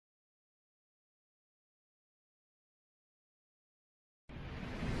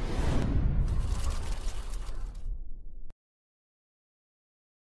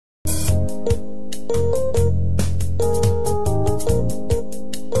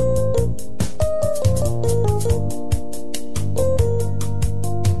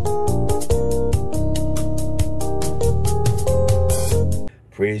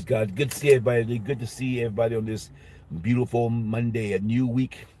God. Good to see everybody. Good to see everybody on this beautiful Monday. A new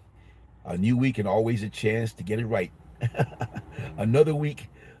week, and always a chance to get it right. Another week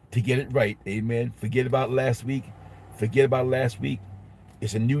to get it right. Amen. Forget about last week. Forget about last week.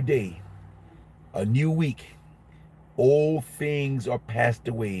 It's a new day, a new week. Old things are passed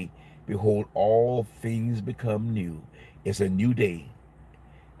away. Behold, all things become new. It's a new day.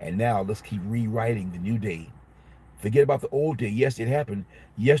 And now let's keep rewriting the new day. Forget about the old day. Yes, it happened.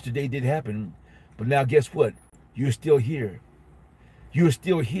 Yesterday did happen. But now guess what? You're still here. You're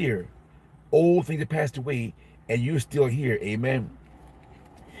still here. Old things have passed away and you're still here. Amen.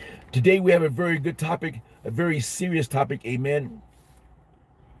 Today we have a very good topic, a very serious topic. Amen.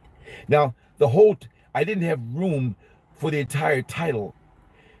 Now, I didn't have room for the entire title,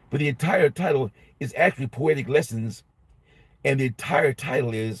 but the entire title is actually Poetic Lessons. And the entire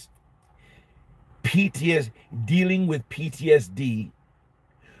title is dealing with PTSD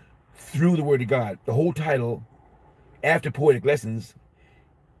through the Word of God. The whole title, after Poetic Lessons,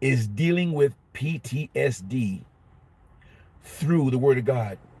 is dealing with PTSD through the Word of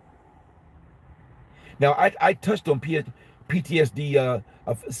God. Now, I touched on PTSD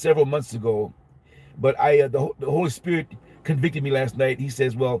several months ago, but the Holy Spirit convicted me last night. He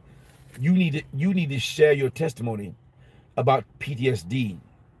says, "Well, you need to share your testimony about PTSD."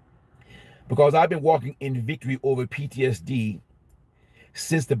 Because I've been walking in victory over PTSD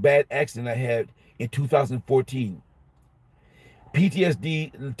since the bad accident I had in 2014.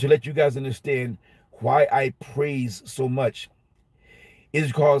 PTSD, to let you guys understand why I praise so much, is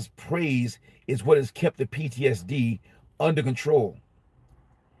because praise is what has kept the PTSD under control.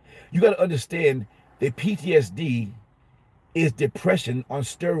 You got to understand that PTSD is depression on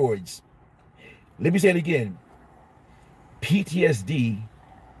steroids. Let me say it again. PTSD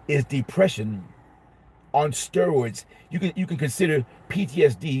is depression on steroids. You can consider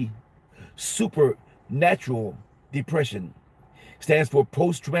PTSD supernatural depression. Stands for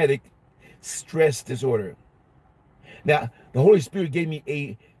post-traumatic stress disorder. Now, the Holy Spirit gave me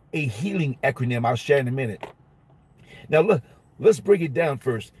a healing acronym I'll share in a minute. Now, look, let's break it down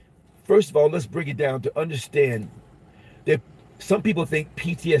first. First of all, let's break it down to understand that some people think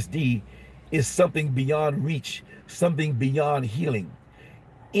PTSD is something beyond reach, something beyond healing.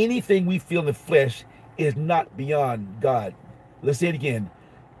 Anything we feel in the flesh is not beyond God. Let's say it again.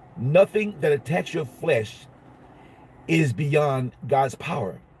 Nothing that attacks your flesh is beyond God's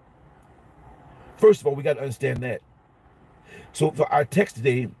power. First of all, we got to understand that. So for our text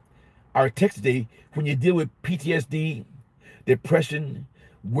today, when you deal with PTSD, depression,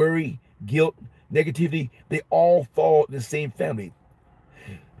 worry, guilt, negativity, they all fall in the same family.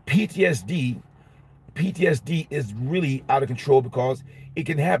 PTSD is really out of control because it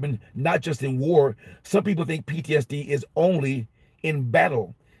can happen not just in war. Some people think PTSD is only in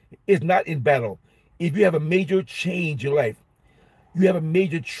battle. It's not in battle. If you have a major change in your life, you have a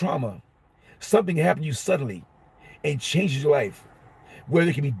major trauma, something happened to you suddenly and changes your life, whether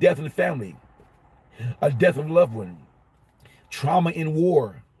it can be death in the family, a death of a loved one, trauma in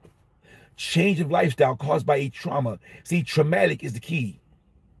war, change of lifestyle caused by a trauma. See, traumatic is the key.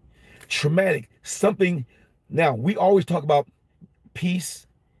 Traumatic, something. Now, we always talk about peace,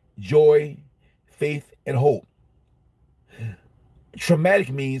 joy, faith, and hope. Traumatic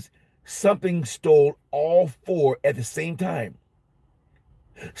means something stole all four at the same time.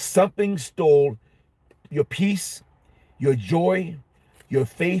 Something stole your peace, your joy, your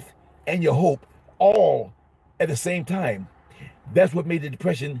faith, and your hope all at the same time. That's what made the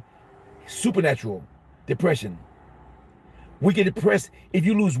depression supernatural depression. We get depressed. If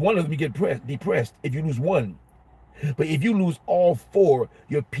you lose one of them, you get depressed if you lose one. But if you lose all four,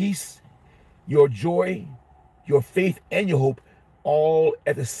 your peace, your joy, your faith, and your hope, all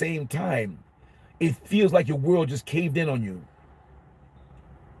at the same time, it feels like your world just caved in on you.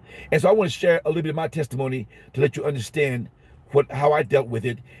 And so I want to share a little bit of my testimony to let you understand how I dealt with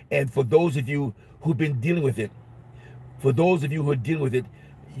it. And for those of you who've been dealing with it,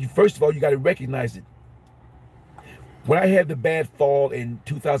 first of all, you got to recognize it. When I had the bad fall in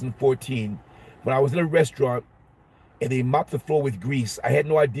 2014, when I was in a restaurant and they mopped the floor with grease, I had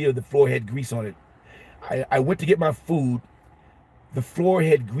no idea the floor had grease on it. I went to get my food. The floor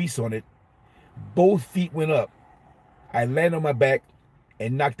had grease on it. Both feet went up. I landed on my back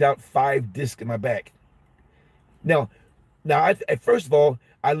and knocked out 5 discs in my back. Now, first of all,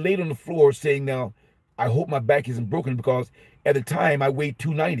 I laid on the floor saying, now, I hope my back isn't broken, because at the time I weighed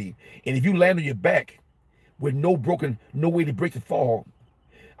 290. And if you land on your back with no way to break the fall,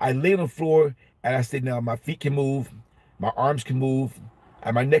 I laid on the floor and I said, now my feet can move, my arms can move,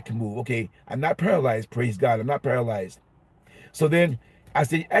 and my neck can move. Okay, I'm not paralyzed, praise God, I'm not paralyzed. So then I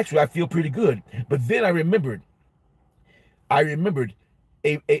said, actually, I feel pretty good. But then I remembered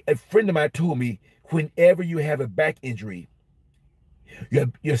a friend of mine told me, whenever you have a back injury,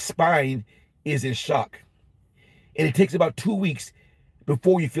 your spine is in shock. And it takes about 2 weeks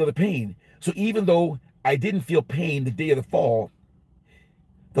before you feel the pain. So even though I didn't feel pain the day of the fall,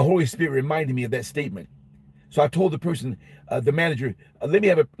 the Holy Spirit reminded me of that statement. So I told the person, the manager, let me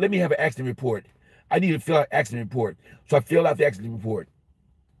have an accident report. I need to fill out an accident report. So I filled out the accident report.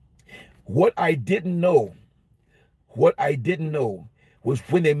 What I didn't know was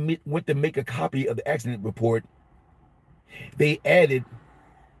when they went to make a copy of the accident report, they added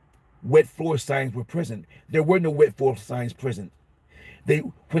wet floor signs were present. There were no wet floor signs present.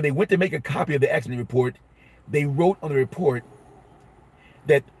 When they went to make a copy of the accident report, they wrote on the report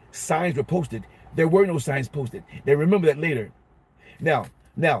that signs were posted. There were no signs posted. They remember that later. Now,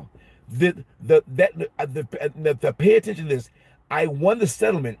 pay attention to this. I won the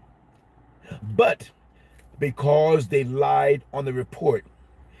settlement, but because they lied on the report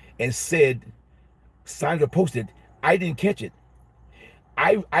and said signs were posted, I didn't catch it.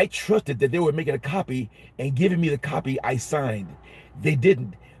 I trusted that they were making a copy and giving me the copy I signed. They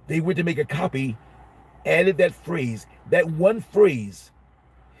didn't. They went to make a copy, added that phrase. That one phrase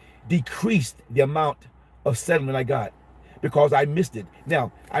decreased the amount of settlement I got because I missed it.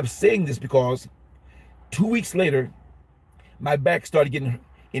 Now, I'm saying this because 2 weeks later, my back started getting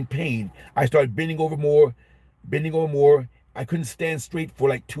in pain. I started bending over more. I couldn't stand straight for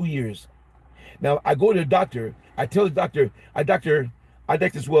like 2 years. Now, I go to the doctor. I tell the doctor, doctor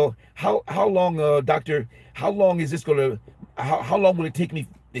says, well, how long, doctor, how long is this going to, how long will it take me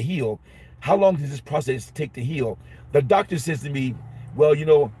to heal? How long does this process take to heal? The doctor says to me,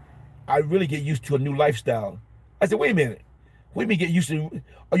 well, I really get used to a new lifestyle. I said, wait a minute. What do you mean get used to?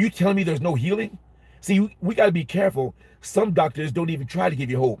 Are you telling me there's no healing? See, we got to be careful. Some doctors don't even try to give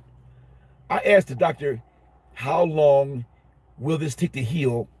you hope. I asked the doctor, how long will this take to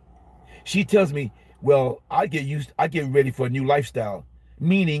heal? She tells me, well, I get ready for a new lifestyle,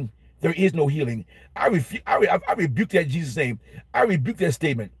 meaning there is no healing. I rebuke that in Jesus' name. I rebuke that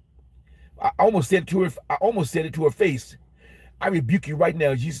statement. I almost said it to her face. I rebuke you right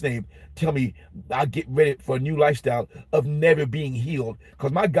now in Jesus' name. Tell me I'll get ready for a new lifestyle of never being healed,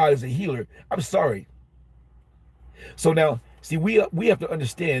 because my God is a healer. I'm sorry. So now, see, we have to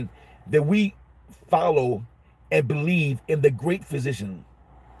understand that we follow and believe in the great physician.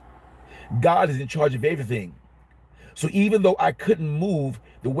 God is in charge of everything. So even though I couldn't move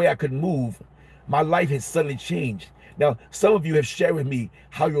the way I could move, my life has suddenly changed. Now, some of you have shared with me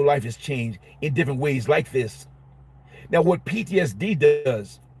how your life has changed in different ways like this. Now, what PTSD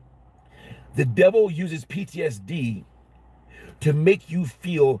does, the devil uses PTSD to make you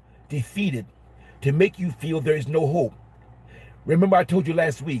feel defeated, to make you feel there is no hope. Remember, I told you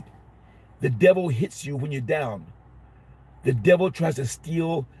last week, the devil hits you when you're down. The devil tries to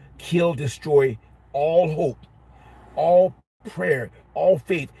steal, kill, destroy all hope, all prayer, all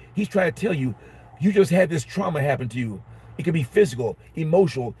faith. He's trying to tell you, you just had this trauma happen to you. It could be physical,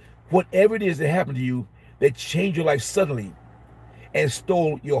 emotional, whatever it is that happened to you that changed your life suddenly and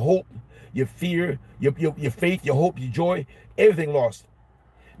stole your hope, your fear, your faith, your hope, your joy, everything lost.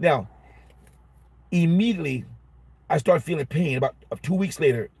 Now, immediately, I started feeling pain about 2 weeks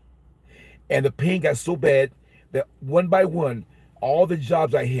later, and the pain got so bad that one by one, all the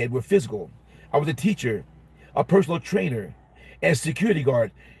jobs I had were physical. I was a teacher, a personal trainer, and security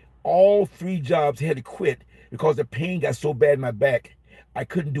guard. All 3 jobs had to quit because the pain got so bad in my back, I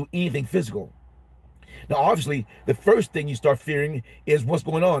couldn't do anything physical. Now, obviously, the first thing you start fearing is what's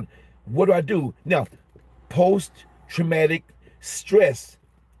going on. What do I do? Now, post-traumatic stress.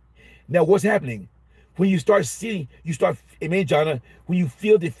 Now, what's happening? When you start amen, Jonna, when you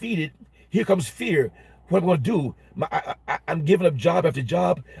feel defeated, here comes fear. What am I going to do? I'm giving up job after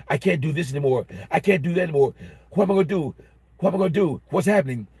job. I can't do this anymore. I can't do that anymore. What am I going to do? What am I going to do? What's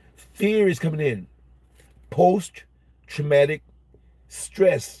happening? Fear is coming in. Post-traumatic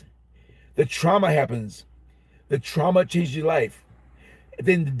stress. The trauma happens. The trauma changes your life.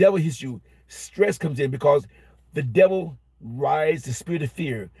 Then the devil hits you. Stress comes in because the devil rides the spirit of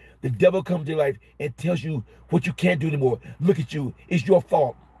fear. The devil comes to your life and tells you what you can't do anymore. Look at you. It's your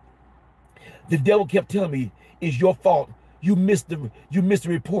fault. The devil kept telling me, it's your fault. You missed the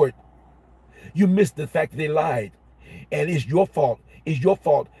report. You missed the fact that they lied. And it's your fault. It's your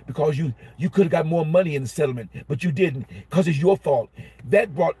fault because you could have got more money in the settlement, but you didn't because it's your fault.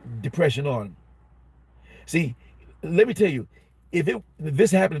 That brought depression on. See, let me tell you, if this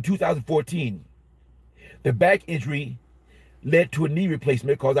happened in 2014, the back injury led to a knee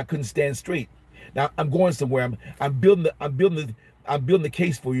replacement because I couldn't stand straight. Now I'm going somewhere. I'm building I'm building the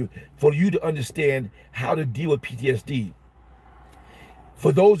case for you to understand how to deal with PTSD.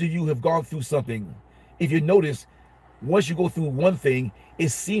 For those of you who have gone through something, if you notice, once you go through one thing, it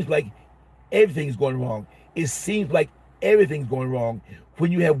seems like everything's going wrong. It seems like everything's going wrong.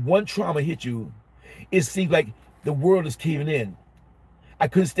 When you have one trauma hit you, it seems like the world is caving in. I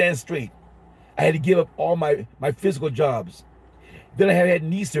couldn't stand straight. I had to give up all my physical jobs. Then I had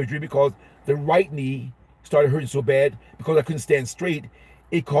knee surgery because the right knee started hurting so bad because I couldn't stand straight.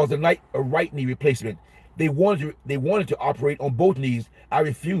 It caused a right knee replacement. They wanted to operate on both knees. I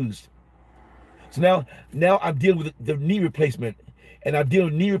refused. So now I'm dealing with the knee replacement, and I'm dealing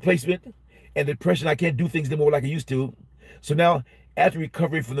with knee replacement and depression. I can't do things anymore like I used to. So now, after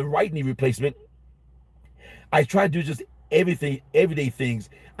recovery from the right knee replacement, I try to do just everyday things.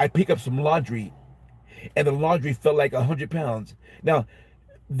 I pick up some laundry, and the laundry felt like 100 pounds. Now,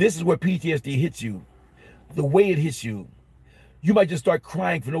 this is where PTSD hits you. The way it hits you, you might just start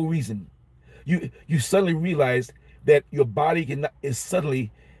crying for no reason. You suddenly realize that your body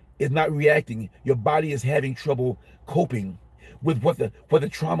is not reacting. Your body is having trouble coping with what the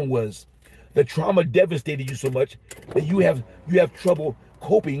trauma was. The trauma devastated you so much that you have trouble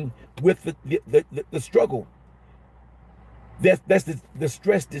coping with the struggle. That's the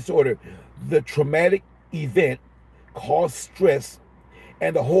stress disorder. The traumatic event caused stress,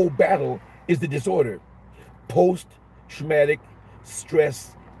 and the whole battle is the disorder. Post-traumatic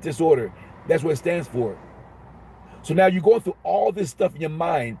stress disorder. That's what it stands for. So now you're going through all this stuff in your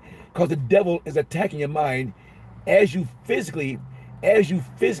mind because the devil is attacking your mind as you physically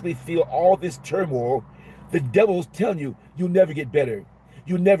feel all this turmoil. The devil's telling you you'll never get better.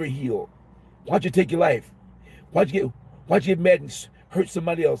 You'll never heal. Why don't you take your life? Why don't you get mad and hurt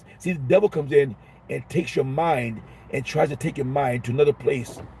somebody else? See, the devil comes in and takes your mind and tries to take your mind to another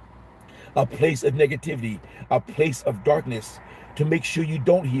place. A place of negativity, a place of darkness, to make sure you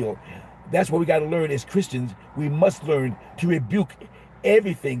don't heal. That's what we got to learn as Christians. We must learn to rebuke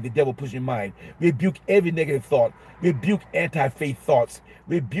everything the devil puts in your mind. Rebuke every negative thought. Rebuke anti-faith thoughts.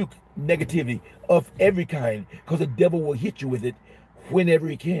 Rebuke negativity of every kind, because the devil will hit you with it whenever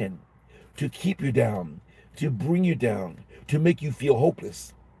he can, to keep you down, to bring you down, to make you feel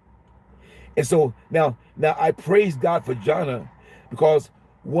hopeless. And so now I praise God for Jana, because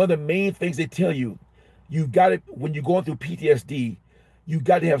one of the main things they tell you, when you're going through PTSD, you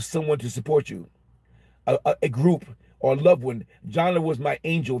got to have someone to support you, a group or a loved one. Jana was my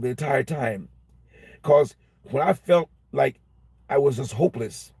angel the entire time, because when I felt like I was just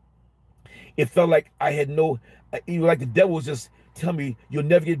hopeless, it felt like I had like the devil was just telling me, you'll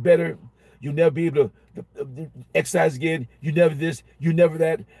never get better, you'll never be able to exercise again, you never this, you never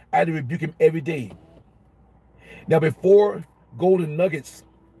that. I had to rebuke him every day. Now, before Golden Nuggets,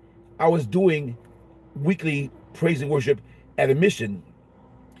 I was doing weekly praise and worship at a mission.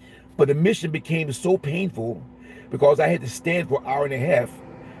 But the mission became so painful because I had to stand for an hour and a half,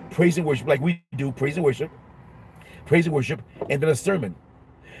 praise and worship, like we do, praise and worship, and then a sermon.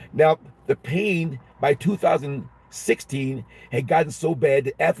 Now, the pain by 2016 had gotten so bad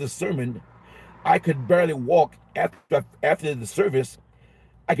that after the sermon, I could barely walk. After the service,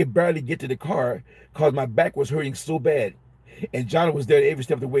 I could barely get to the car because my back was hurting so bad. And John was there every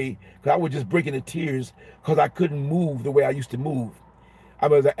step of the way, because I was just breaking into tears because I couldn't move the way I used to move. I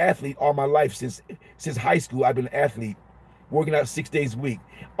was an athlete all my life. Since high school, I've been an athlete, working out 6 days a week.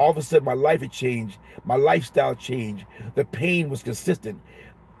 All of a sudden, my life had changed. My lifestyle changed. The pain was consistent.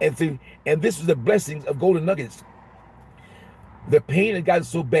 And this was the blessings of Golden Nuggets. The pain had gotten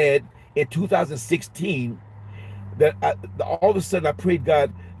so bad in 2016 that all of a sudden I prayed,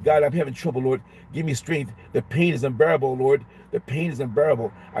 God, I'm having trouble, Lord. Give me strength. The pain is unbearable, Lord. The pain is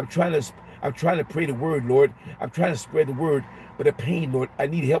unbearable. I'm trying to pray the word, Lord. I'm trying to spread the word, but the pain, Lord, I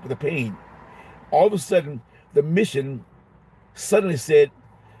need help with the pain. All of a sudden, the mission suddenly said,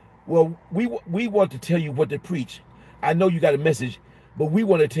 well, we want to tell you what to preach. I know you got a message, but we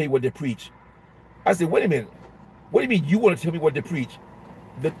want to tell you what to preach. I said, wait a minute. What do you mean you want to tell me what to preach?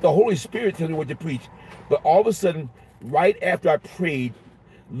 The Holy Spirit tells me what to preach. But all of a sudden, right after I prayed,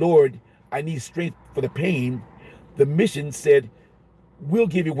 Lord, I need strength for the pain, the mission said, we'll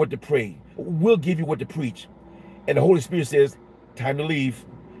give you what to pray. We'll give you what to preach. And the Holy Spirit says, time to leave,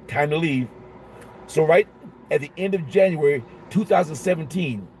 time to leave. So right at the end of January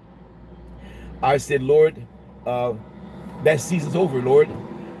 2017, I said, Lord, that season's over, Lord.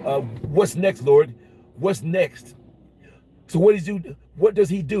 What's next, Lord? What's next? So what does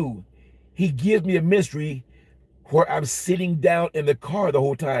he do? He gives me a ministry where I'm sitting down in the car the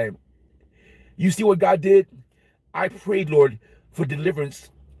whole time. You see what God did? I prayed, Lord, for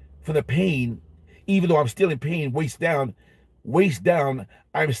deliverance from the pain, even though I'm still in pain, waist down. waist down,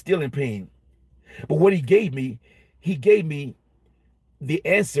 I'm still in pain. But what he gave me the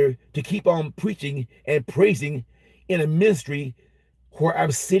answer to keep on preaching and praising in a ministry where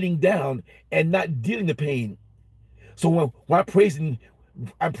I'm sitting down and not dealing the pain. So when I'm praising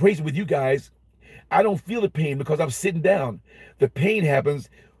with you guys, I don't feel the pain because I'm sitting down. The pain happens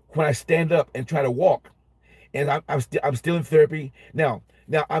when I stand up and try to walk. And I'm still in therapy now.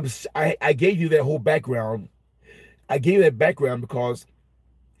 Now I gave you that whole background. I gave you that background because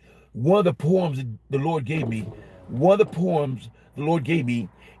one of the poems the Lord gave me, one of the poems the Lord gave me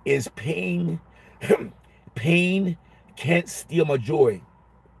is pain. Pain can't steal my joy.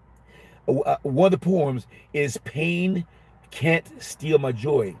 One of the poems is pain can't steal my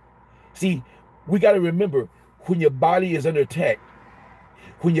joy. See, we got to remember when your body is under attack,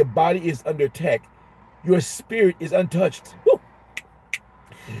 when your body is under attack, your spirit is untouched. Woo!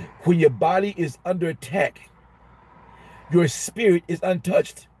 When your body is under attack, your spirit is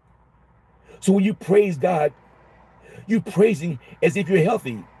untouched. So when you praise God, you're praising as if you're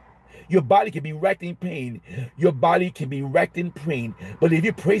healthy. Your body can be racked in pain. Your body can be racked in pain. But if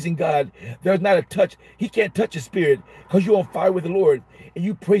you're praising God, there's not a touch. He can't touch your spirit because you're on fire with the Lord. And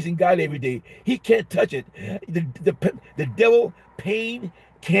you praising God every day. He can't touch it. The devil, pain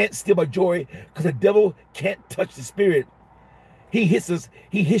can't steal my joy because the devil can't touch the spirit. He hits us.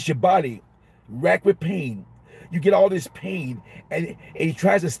 He hits your body, racked with pain. You get all this pain, and he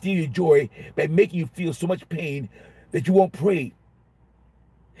tries to steal your joy by making you feel so much pain that you won't pray,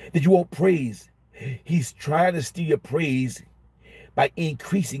 that you won't praise. He's trying to steal your praise by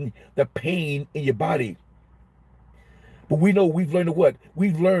increasing the pain in your body. But we know we've learned what?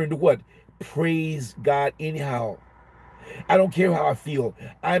 We've learned what? Praise God anyhow. I don't care how I feel.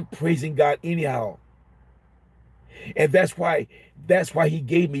 I'm praising God anyhow. And that's why he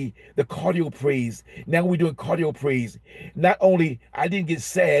gave me the cardio praise. Now we're doing cardio praise. Not only I didn't get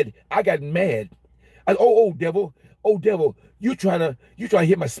sad, I got mad. Oh devil, you trying to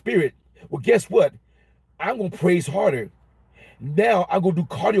hit my spirit. Well, guess what? I'm gonna praise harder. Now I'm gonna do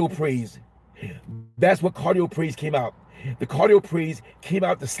cardio praise. That's what cardio praise came out. The cardio praise came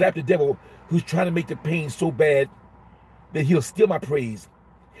out to slap the devil who's trying to make the pain so bad that he'll steal my praise.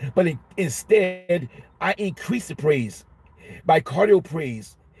 But instead, I increase the praise by cardio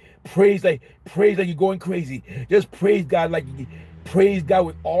praise. Praise like you're going crazy. Just praise God praise God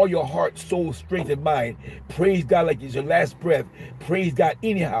with all your heart, soul, strength, and mind. Praise God like it's your last breath. Praise God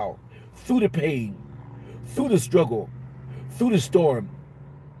anyhow, through the pain, through the struggle, through the storm.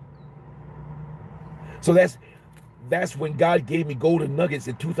 So that's when God gave me golden nuggets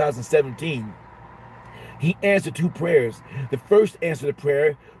in 2017. He answered 2 prayers. The first answer to the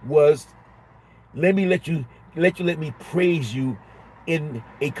prayer was, let me praise you in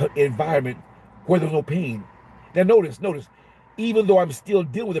an environment where there's no pain. Now notice, even though I'm still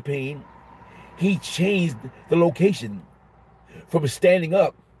dealing with the pain, he changed the location from standing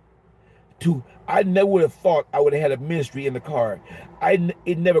up to, I never would have thought I would have had a ministry in the car.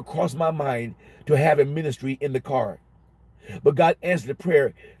 It never crossed my mind to have a ministry in the car. But God answered the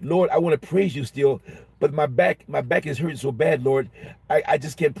prayer. Lord, I want to praise you still, but my back is hurting so bad, Lord. I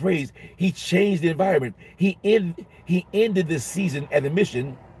just can't praise. He changed the environment. He ended this season at the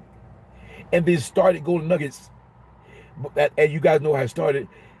mission and then started Golden Nuggets. And you guys know how I started.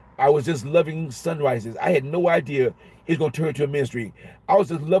 I was just loving sunrises. I had no idea it's going to turn into a ministry. I was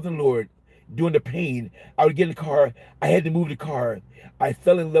just loving the Lord during the pain. I would get in the car. I had to move the car. I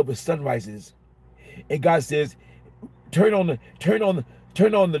fell in love with sunrises. And God says, turn on the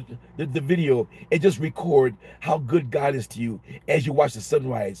video and just record how good God is to you as you watch the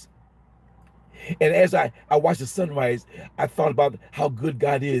sunrise. And as I watched the sunrise, I thought about how good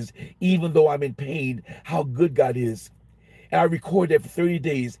God is, even though I'm in pain, how good God is. And I recorded that for 30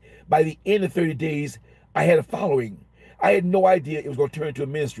 days. By the end of 30 days, I had a following. I had no idea it was going to turn into a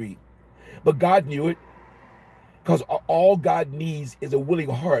ministry. But God knew it, because all God needs is a willing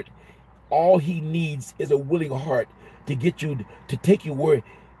heart. All he needs is a willing heart to get you, to take you where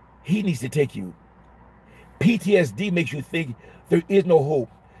he needs to take you. PTSD makes you think there is no hope.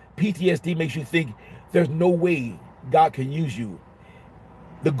 PTSD makes you think there's no way God can use you.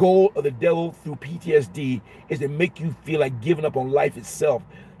 The goal of the devil through PTSD is to make you feel like giving up on life itself.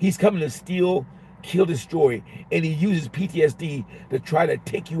 He's coming to steal, kill, destroy, and he uses PTSD to try to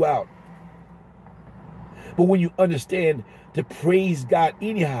take you out. But when you understand to praise God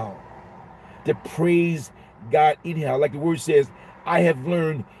anyhow, to praise God anyhow, like the word says, I have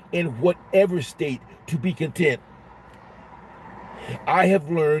learned in whatever state to be content. I have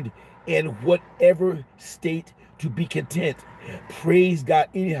learned in whatever state to be content. Praise God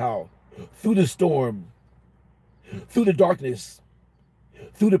anyhow, through the storm, through the darkness,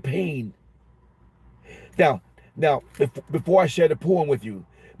 through the pain. Now, before I share the poem with you,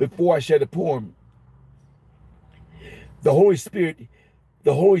 before I share the poem, the Holy Spirit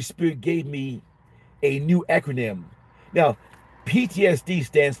gave me a new acronym. Now, PTSD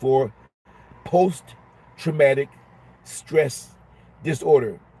stands for post-traumatic stress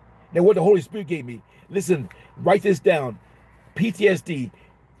disorder. Now, what the Holy Spirit gave me, listen, write this down. PTSD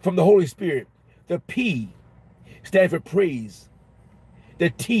from the Holy Spirit. The P stands for praise. The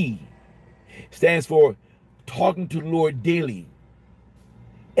T stands for talking to the Lord daily.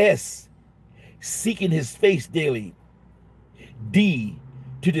 S, seeking his face daily. D,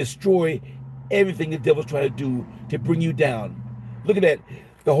 to destroy everything the devil's trying to do to bring you down. Look at that.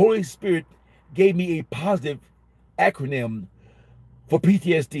 The Holy Spirit gave me a positive acronym for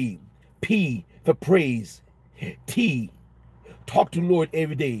PTSD. P for praise. T, talk to the Lord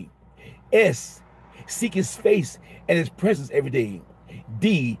every day. S, seek his face and his presence every day.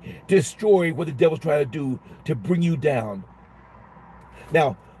 D, destroy what the devil's trying to do to bring you down.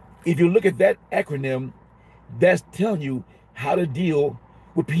 Now, if you look at that acronym, that's telling you how to deal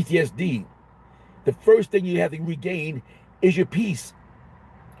with PTSD. The first thing you have to regain is your peace.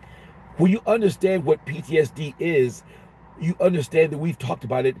 When you understand what PTSD is, you understand that we've talked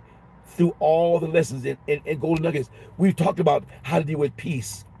about it through all the lessons in Golden Nuggets. We've talked about how to deal with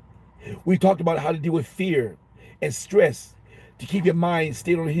peace. We've talked about how to deal with fear and stress, to keep your mind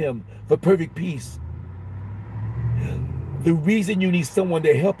stayed on him for perfect peace. The reason you need someone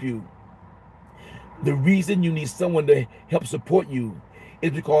to help you, the reason you need someone to help support you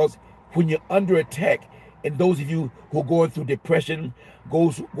is because when you're under attack, and those of you who are going through depression,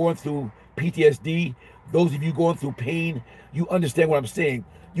 going through PTSD, those of you going through pain, you understand what I'm saying.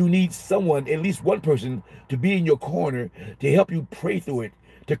 You need someone, at least one person, to be in your corner to help you pray through it,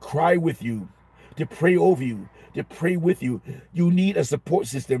 to cry with you, to pray over you, to pray with you. You need a support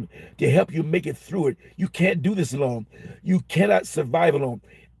system to help you make it through it. You can't do this alone. You cannot survive alone.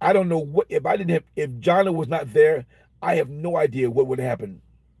 I don't know what, if Jana was not there, I have no idea what would happen.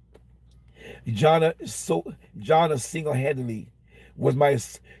 Jana single-handedly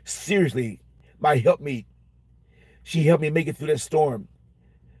was seriously my helpmeet. She helped me make it through that storm.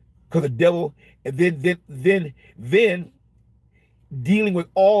 Because the devil, and then dealing with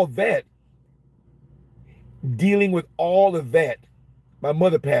all that, my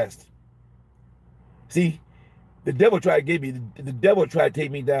mother passed. See, the devil tried to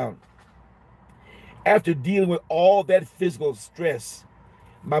take me down. After dealing with all that physical stress,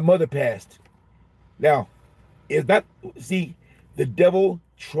 my mother passed. Now, the devil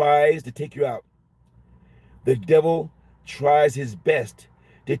tries to take you out. The devil tries his best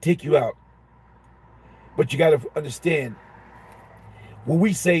to take you out. But you got to understand, when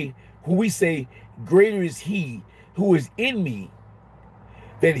we say, greater is he who is in me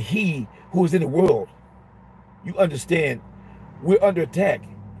than he who is in the world, you understand, we're under attack.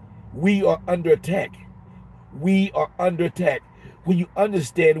 We are under attack. We are under attack. When you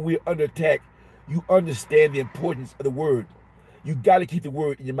understand we're under attack, you understand the importance of the word. You got to keep the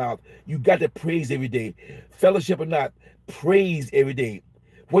word in your mouth. You got to praise every day. Fellowship or not, praise every day.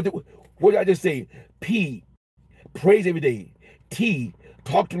 What did I just say? P, praise every day. T,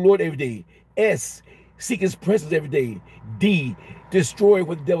 talk to the Lord every day. S, seek his presence every day. D, destroy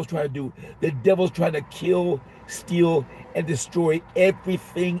what the devil's trying to do. The devil's trying to kill, steal, and destroy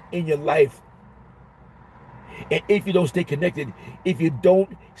everything in your life. And if you don't stay connected,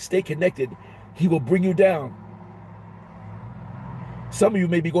 he will bring you down. Some of you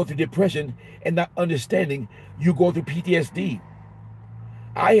may be going through depression and not understanding you're going through PTSD.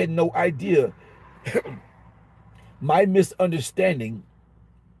 I had no idea. My misunderstanding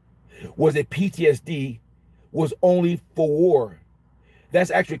was that PTSD was only for war.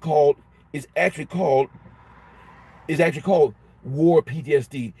 Is actually called war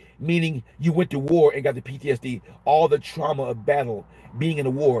PTSD, meaning you went to war and got the PTSD, all the trauma of battle, being in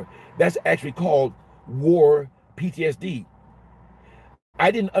a war. That's actually called war PTSD. I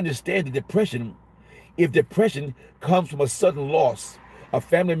didn't understand the depression. If depression comes from a sudden loss, a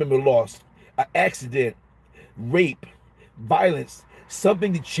family member loss, an accident, rape, violence,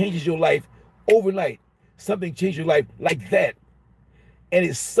 something that changes your life overnight, something changes your life like that, and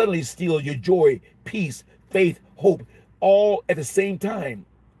it suddenly steals your joy, peace, faith, hope, all at the same time.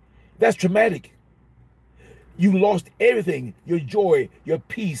 That's traumatic. You lost everything. Your joy, your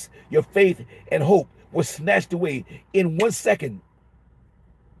peace, your faith, and hope was snatched away in 1 second.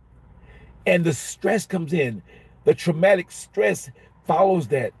 And the stress comes in. The traumatic stress follows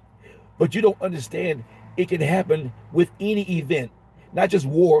that. But you don't understand it can happen with any event, not just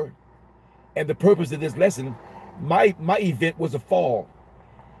war. And the purpose of this lesson, My event was a fall.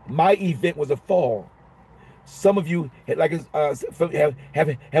 My event was a fall. Some of you, like,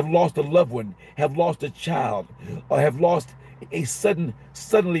 have lost a loved one, have lost a child, or have lost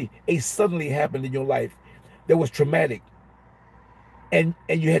suddenly happened in your life that was traumatic, and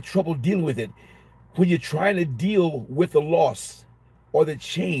you had trouble dealing with it. When you're trying to deal with the loss or the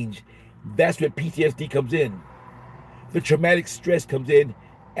change, that's where PTSD comes in. The traumatic stress comes in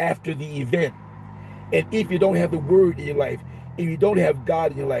after the event. And if you don't have the word in your life, if you don't have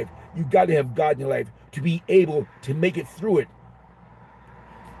God in your life, you got to have God in your life to be able to make it through it.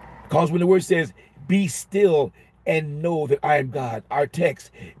 Because when the word says, be still and know that I am God, our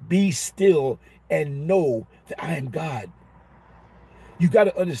text, be still and know that I am God. You got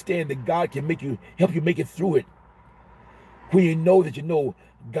to understand that God can help you make it through it. When you know that you know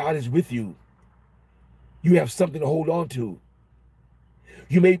God is with you, you have something to hold on to.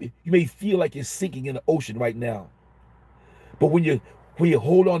 You may feel like you're sinking in the ocean right now. But when you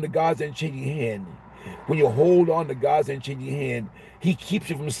hold on to God's unchanging hand, when you hold on to God's unchanging hand, he keeps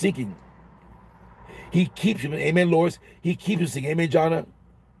you from sinking. He keeps you, amen, Lord. He keeps you sinking, amen, Jonna.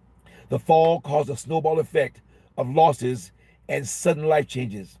 The fall caused a snowball effect of losses and sudden life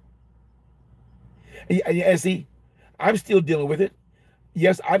changes. And see, I'm still dealing with it.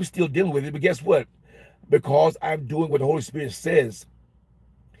 Yes, I'm still dealing with it, but guess what? Because I'm doing what the Holy Spirit says,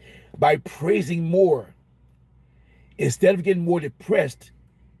 by praising more, instead of getting more depressed,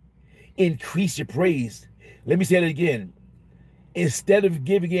 increase your praise. Let me say that again. Instead of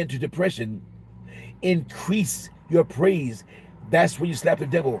giving in to depression, increase your praise. That's when you slap the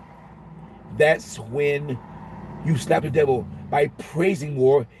devil. That's when you slap the devil, by praising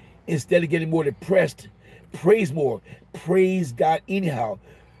more. Instead of getting more depressed, praise more. Praise God anyhow.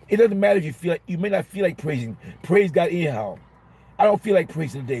 It doesn't matter if you may not feel like praising. Praise God anyhow. I don't feel like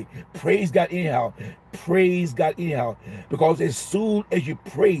praising today. Praise God anyhow. Praise God anyhow. Because as soon as you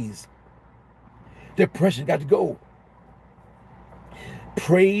praise, depression got to go.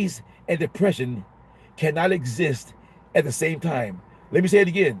 Praise and depression cannot exist at the same time. Let me say it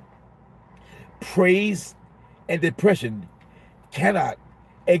again. Praise and depression cannot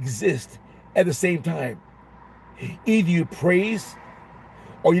exist at the same time. Either you praise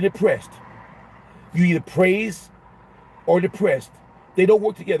or you're depressed. You either praise or depressed. They don't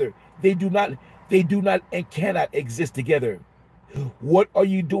work together. They do not and cannot exist together. What are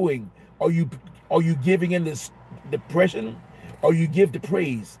you doing? Are you giving in this depression, or you give the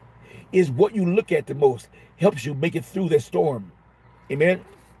praise? Is what you look at the most helps you make it through the storm. Amen.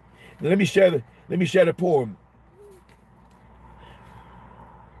 Now let me share the poem.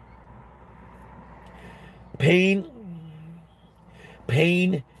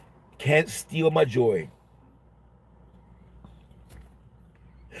 Pain can't steal my joy.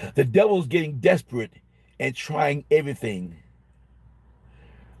 The devil's getting desperate and trying everything.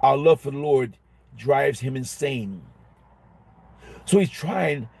 Our love for the Lord drives him insane. So he's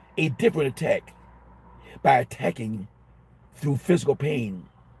trying a different attack by attacking through physical pain.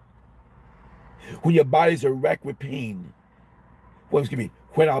 When your bodies are racked with pain,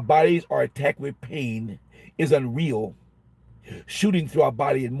 when our bodies are attacked with pain, is unreal, shooting through our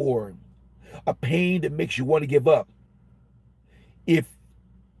body and more. A pain that makes you want to give up if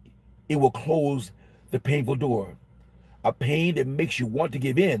it will close the painful door. A pain that makes you want to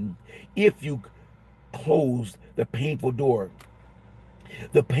give in if you close the painful door.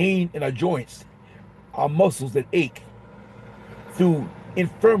 The pain in our joints, our muscles that ache through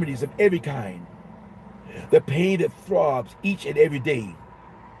infirmities of every kind. The pain that throbs each and every day.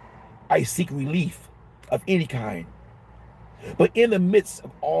 I seek relief of any kind. But in the midst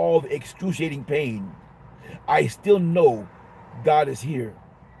of all the excruciating pain, I still know God is here.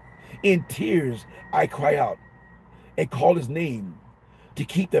 In tears, I cry out and call his name to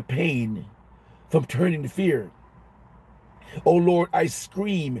keep the pain from turning to fear. Oh Lord, I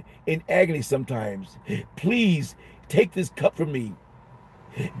scream in agony sometimes. Please take this cup from me.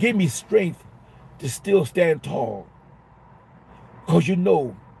 Give me strength to still stand tall, because you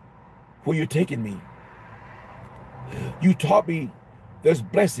know where you're taking me. You taught me there's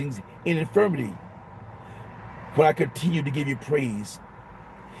blessings in infirmity when I continue to give you praise.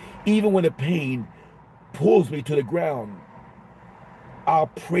 Even when the pain pulls me to the ground, I'll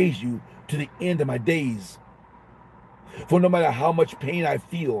praise you to the end of my days. For no matter how much pain I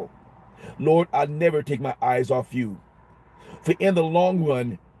feel, Lord, I'll never take my eyes off you. For in the long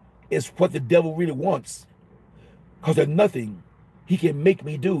run, it's what the devil really wants, because there's nothing he can make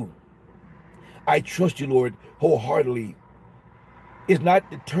me do. I trust you, Lord, wholeheartedly. It's not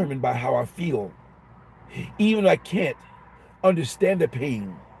determined by how I feel. Even if I can't understand the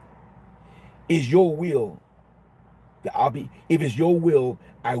pain, is your will that if it's your will,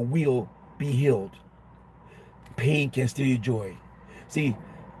 I will be healed. Pain can steal your joy. See,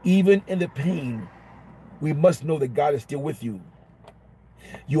 even in the pain, we must know that God is still with you.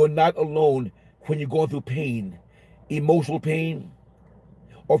 You are not alone when you're going through pain, emotional pain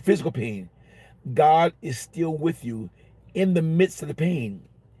or physical pain. God is still with you in the midst of the pain.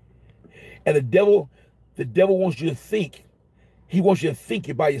 And the devil wants you to think. He wants you to think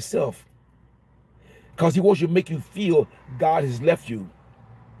you're by yourself. Because he wants you to make you feel God has left you.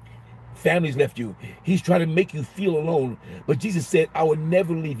 Family's left you. He's trying to make you feel alone. But Jesus said, I will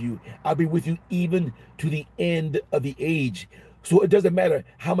never leave you. I'll be with you even to the end of the age. So it doesn't matter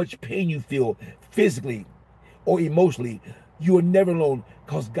how much pain you feel physically or emotionally. You are never alone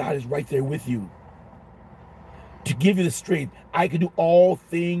because God is right there with you to give you the strength. I can do all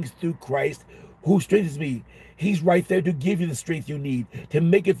things through Christ who strengthens me. He's right there to give you the strength you need to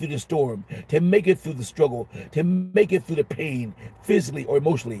make it through the storm, to make it through the struggle, to make it through the pain, physically or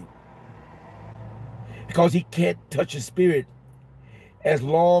emotionally. Because he can't touch your spirit. As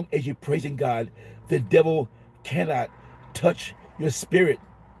long as you're praising God, the devil cannot touch your spirit.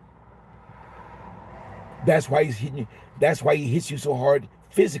 That's why he's hitting you. That's why he hits you so hard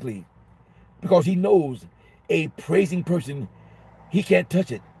physically. Because he knows a praising person, he can't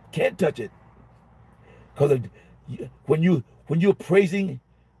touch it. Can't touch it. Because when you're praising,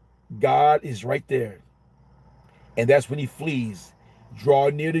 God is right there. And that's when he flees.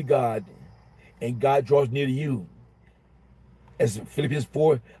 Draw near to God, and God draws near to you. As James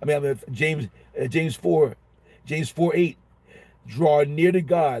 4:8. Draw near to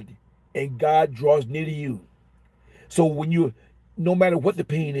God, and God draws near to you. So no matter what the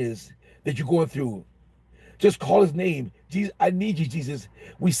pain is that you're going through, just call his name. Jesus, I need you, Jesus.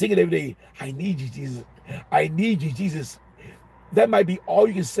 We sing it every day. I need you, Jesus. I need you, Jesus. That might be all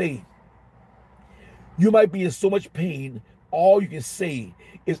you can say. You might be in so much pain, all you can say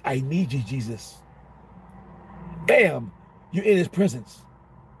is, I need you, Jesus. Bam, you're in his presence.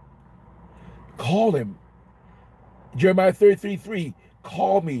 Call him. Jeremiah 33:3,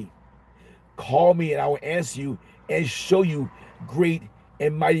 call me, and I will answer you and show you great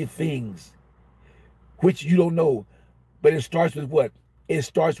and mighty things, which you don't know. But it starts with what? It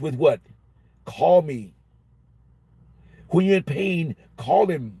starts with what? Call me. When you're in pain, call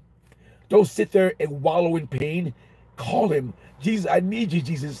him. Don't sit there and wallow in pain. Call him. Jesus, I need you,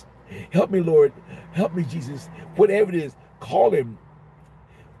 Jesus. Help me, Lord. Help me, Jesus. Whatever it is, call him.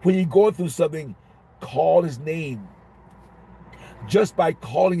 When you're going through something, call his name. Just by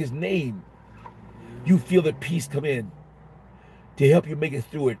calling his name, you feel the peace come in to help you make it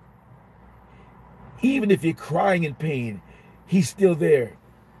through it. Even if you're crying in pain, he's still there.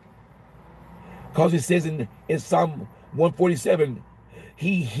 Because it says in Psalm 147,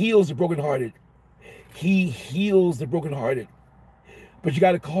 he heals the brokenhearted. He heals the brokenhearted. But you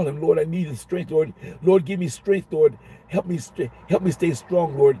got to call him, Lord, I need the strength, Lord. Lord, give me strength, Lord. Help me stay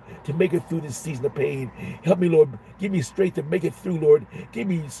strong, Lord, to make it through this season of pain. Help me, Lord. Give me strength to make it through, Lord. Give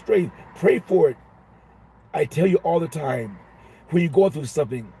me strength. Pray for it. I tell you all the time, when you're going through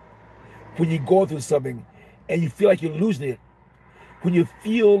something, and you feel like you're losing it, when you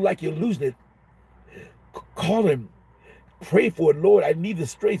feel like you're losing it, call him. Pray for it, Lord. I need the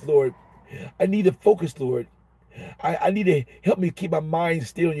strength, Lord. I need the focus, Lord. I need to help me keep my mind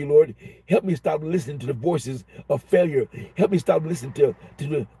still on you, Lord. Help me stop listening to the voices of failure. Help me stop listening to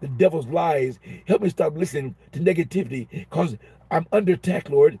the devil's lies. Help me stop listening to negativity, because I'm under attack,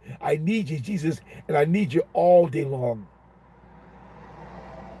 Lord. I need you, Jesus, and I need you all day long.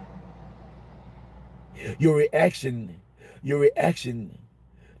 Your reaction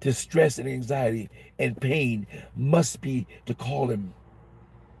to stress and anxiety and pain must be to call him.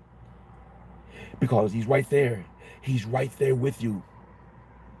 Because he's right there. He's right there with you.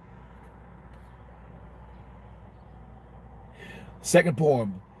 Second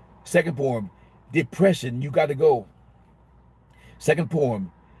poem, depression, you got to go. Second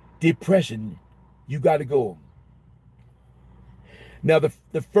poem, depression, you got to go. Now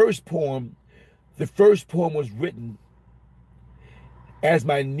the first poem was written as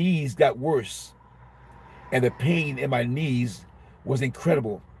my knees got worse, and the pain in my knees was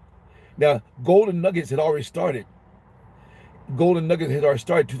incredible. Now, Golden Nuggets had already started. Golden Nuggets had already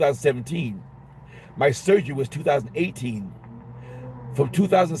started 2017. My surgery was 2018. From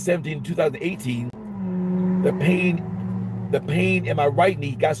 2017 to 2018, the pain in my right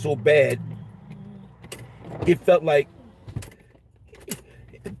knee got so bad, it felt like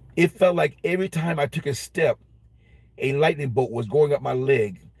every time I took a step, a lightning bolt was going up my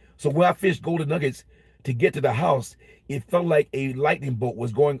leg. So when I fished Golden Nuggets to get to the house, it felt like a lightning bolt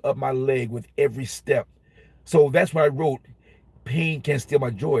was going up my leg with every step. So that's why I wrote, pain can't steal my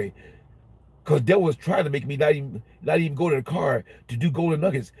joy. Because the devil was trying to make me not even go to the car to do golden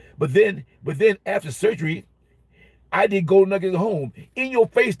nuggets. But then after surgery, I did golden nuggets at home. In your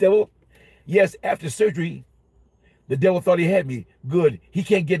face, devil. Yes, after surgery, the devil thought he had me. Good. He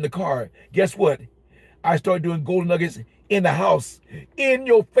can't get in the car. Guess what? I started doing golden nuggets in the house. In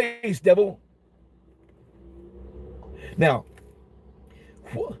your face, devil. Now,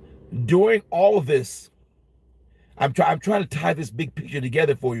 during all of this, I'm trying to tie this big picture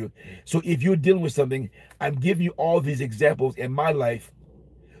together for you. So if you're dealing with something, I'm giving you all these examples in my life.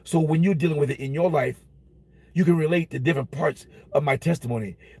 So when you're dealing with it in your life, you can relate to different parts of my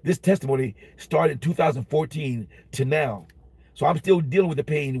testimony. This testimony started in 2014 to now. So I'm still dealing with the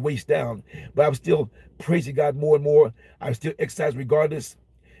pain waist down, but I'm still praising God more and more. I'm still exercising regardless.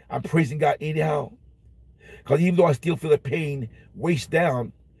 I'm praising God anyhow. Because even though I still feel the pain waist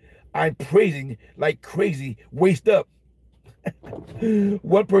down, I'm praising like crazy waist up.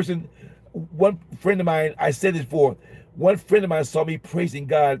 One friend of mine, I said this before, one friend of mine saw me praising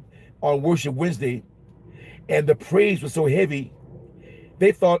God on Worship Wednesday, and the praise was so heavy,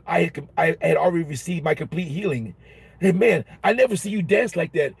 they thought I had already received my complete healing. Hey, man, I never see you dance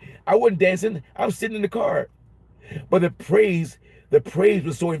like that. I wasn't dancing. I was sitting in the car. But the praise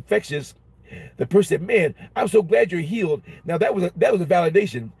was so infectious. The person said, man, I'm so glad you're healed. Now, that was a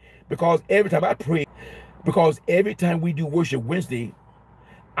validation, because every time I pray, because every time we do Worship Wednesday,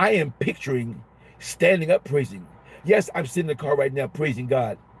 I am picturing standing up praising. Yes, I'm sitting in the car right now praising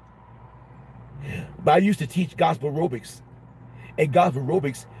God. But I used to teach gospel aerobics. And gospel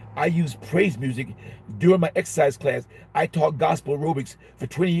aerobics, I use praise music during my exercise class. I taught gospel aerobics for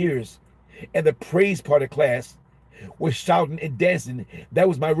 20 years. And the praise part of class was shouting and dancing. That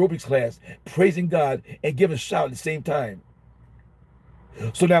was my aerobics class, praising God and giving a shout at the same time.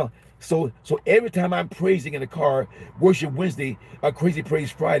 So now, so every time I'm praising in the car, Worship Wednesday, a Crazy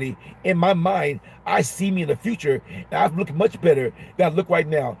Praise Friday, in my mind, I see me in the future, and I look much better than I look right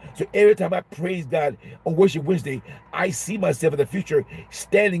now. So every time I praise God on Worship Wednesday, I see myself in the future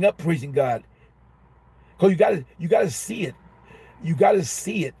standing up praising God. Because you gotta see it. You gotta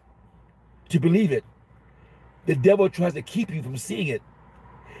see it to believe it. The devil tries to keep you from seeing it.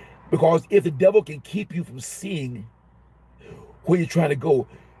 Because if the devil can keep you from seeing where you're trying to go,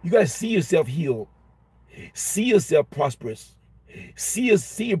 you got to see yourself healed. See yourself prosperous. See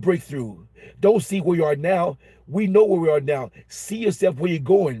a breakthrough. Don't see where you are now. We know where we are now. See yourself where you're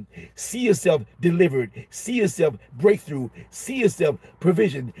going. See yourself delivered. See yourself breakthrough. See yourself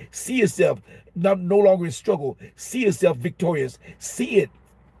provision. See yourself no longer in struggle. See yourself victorious. See it.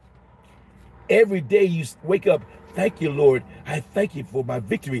 Every day you wake up, thank you, Lord. I thank you for my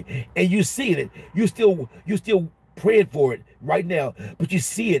victory. And you see it. You still praying for it right now, but you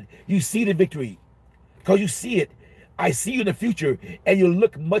see it. You see the victory because you see it. I see you in the future, and you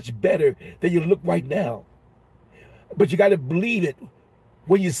look much better than you look right now. But you got to believe it.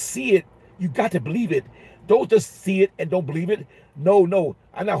 When you see it, you got to believe it. Don't just see it and don't believe it. No,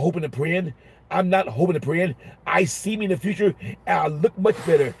 I'm not hoping and praying. I'm not hoping and praying. I see me in the future, and I look much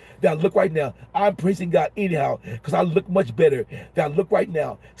better than I look right now. I'm praising God anyhow because I look much better than I look right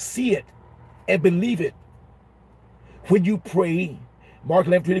now. See it and believe it. When you pray, Mark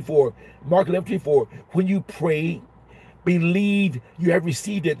 11:24, when you pray, believe you have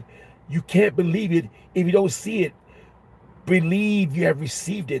received it. You can't believe it if you don't see it. Believe you have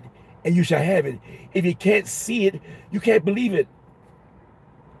received it, and you shall have it. If you can't see it, you can't believe it.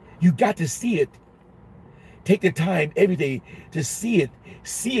 You got to see it. Take the time every day to see it.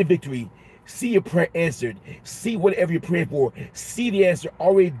 See a victory. See your prayer answered. See whatever you're praying for. See the answer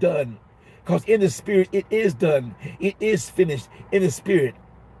already done. Because in the spirit, it is done. It is finished in the spirit.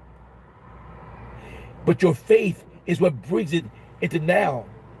 But your faith is what brings it into now.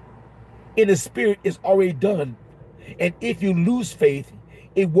 In the spirit, it's already done. And if you lose faith,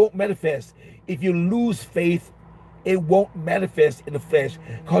 it won't manifest. If you lose faith, it won't manifest in the flesh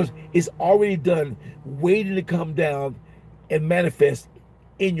because it's already done, waiting to come down and manifest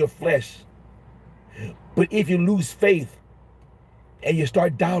in your flesh. But if you lose faith and you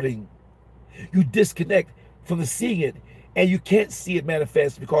start doubting, you disconnect from the seeing it, and you can't see it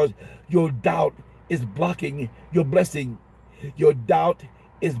manifest because your doubt is blocking your blessing. Your doubt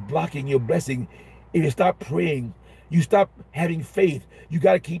is blocking your blessing. If you stop praying, you stop having faith. You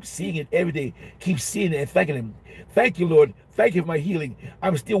got to keep seeing it every day. Keep seeing it and thanking him. Thank you, Lord. Thank you for my healing.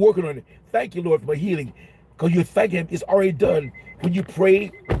 I'm still working on it. Thank you, Lord, for my healing. Because you thank him, it's already done. When you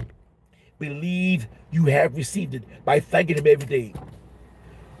pray, believe you have received it by thanking him every day.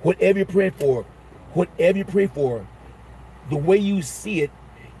 Whatever you're praying for, the way you see it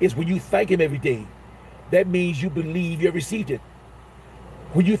is when you thank him every day. that means you believe you have received it.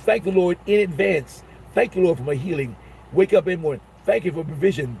 When you thank the Lord in advance, thank the Lord for my healing. Wake up in the morning, thank you for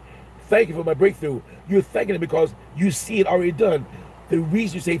provision. Thank you for my breakthrough. You're thanking him because you see it already done. The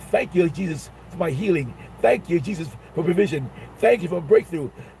reason you say, thank you, Jesus, for my healing. Thank you, Jesus, for provision. Thank you for breakthrough,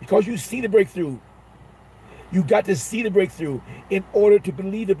 because you see the breakthrough. You got to see the breakthrough in order to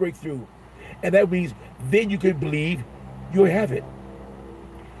believe the breakthrough. And that means then you can believe you'll have it.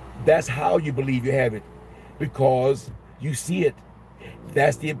 That's how you believe you have it, because you see it.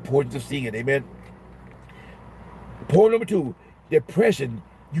 That's the importance of seeing it. Amen. Point number 2, depression,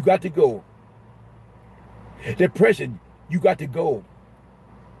 you got to go. Depression, you got to go.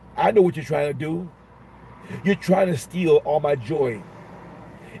 I know what you're trying to do. You're trying to steal all my joy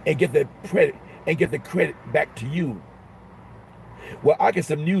and get the credit back to you. Well, I got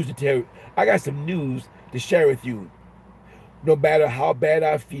some news to tell you. I got some news to share with you. No matter how bad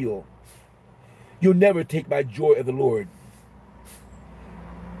I feel, you'll never take my joy of the Lord.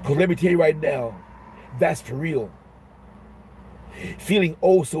 Because let me tell you right now, that's for real. Feeling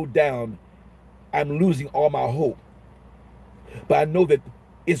oh so down, I'm losing all my hope. But I know that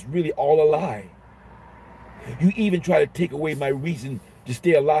it's really all a lie. You even try to take away my reason to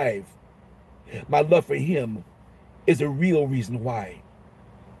stay alive. My love for him is a real reason why.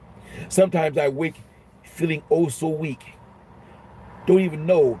 Sometimes I wake feeling oh so weak. Don't even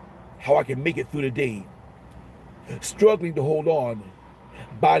know how I can make it through the day. Struggling to hold on.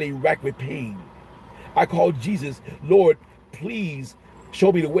 Body racked with pain. I call Jesus, Lord, please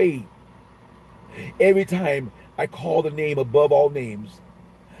show me the way. Every time I call the name above all names,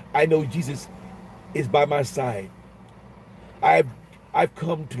 I know Jesus is by my side. I've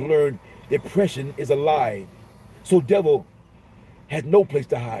come to learn depression is a lie. So devil has no place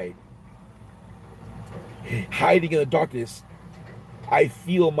to hide. Hiding in the darkness, I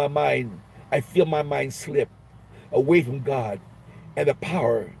feel my mind slip away from God and the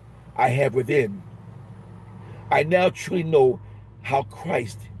power I have within. I now truly know how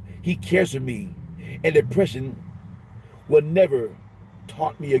Christ, he cares for me, and depression will never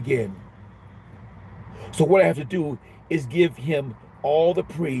taunt me again. So what I have to do is give him all the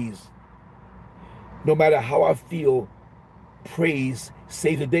praise. No matter how I feel, praise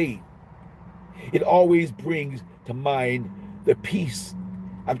saves the day. It always brings to mind the peace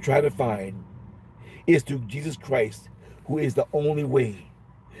I'm trying to find. It's through Jesus Christ, who is the only way.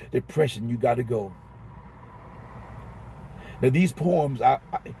 Depression, you got to go. Now these poems, I'll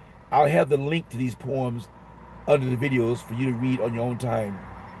have the link to these poems under the videos for you to read on your own time.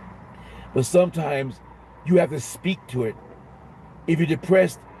 But sometimes you have to speak to it. If you're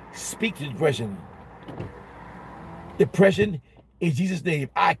depressed, speak to depression. Depression, in Jesus' name,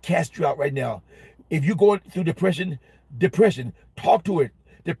 I cast you out right now. If you're going through depression, talk to it.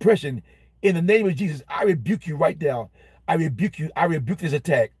 Depression, in the name of Jesus, I rebuke you right now. I rebuke you. I rebuke this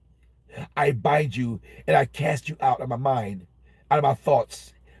attack. I bind you and I cast you out of my mind, out of my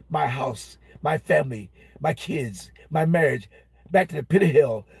thoughts, my house, my family, my kids, my marriage, back to the pit of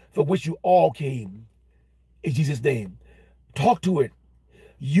hell from which you all came. In Jesus' name, talk to it.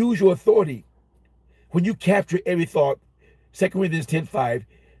 Use your authority. When you capture every thought, 2 Corinthians 10:5,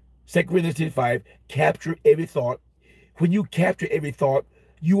 2 Corinthians 10:5, capture every thought. When you capture every thought,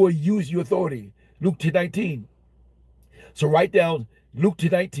 you will use your authority. Luke 10:19. So write down Luke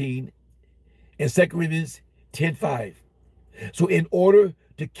 10:19 and 2 Corinthians 10:5. So in order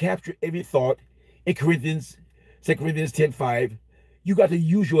to capture every thought in 2 Corinthians 10:5, you got to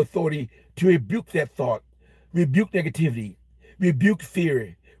use your authority to rebuke that thought, rebuke negativity, rebuke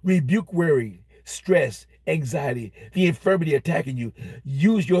fear, rebuke worry, stress, anxiety, the infirmity attacking you.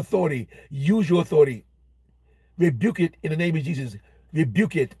 Use your authority. Use your authority. Rebuke it in the name of Jesus.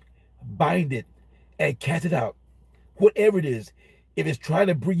 Rebuke it, bind it, and cast it out. Whatever it is, if it's trying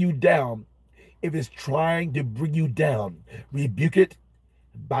to bring you down, rebuke it,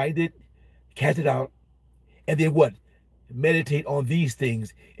 bind it, cast it out, and then what? Meditate on these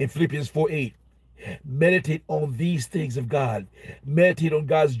things in Philippians 4:8. Meditate on these things of God. Meditate on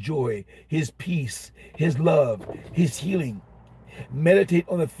God's joy, his peace, his love, his healing. Meditate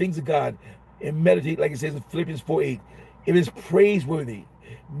on the things of God and meditate, like it says in Philippians 4:8. It is praiseworthy.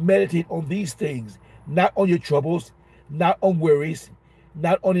 Meditate on these things, not on your troubles, not on worries,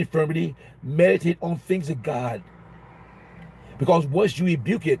 not on infirmity. Meditate on things of God. Because once you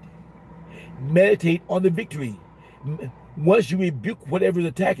rebuke it, meditate on the victory. Once you rebuke whatever is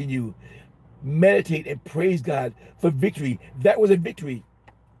attacking you, meditate and praise God for victory. That was a victory.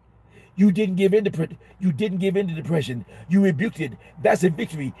 You didn't give in to depression. You rebuked it. That's a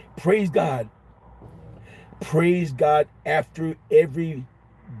victory. Praise God. Praise God after every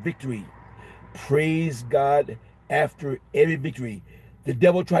victory. Praise God after every victory. The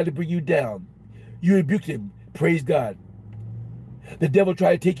devil tried to bring you down. You rebuked him. Praise God. The devil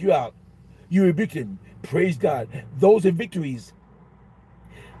tried to take you out. You rebuked him. Praise God. Those are victories.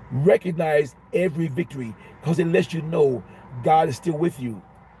 Recognize every victory because it lets you know God is still with you.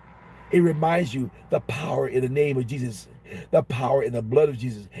 It reminds you the power in the name of Jesus, the power in the blood of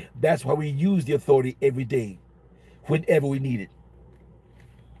Jesus. That's why we use the authority every day, whenever we need it.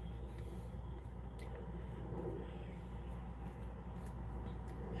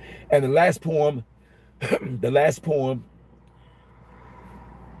 And the last poem,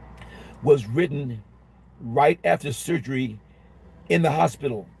 was written right after surgery in the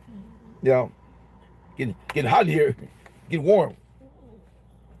hospital. You know, getting hot here, getting warm.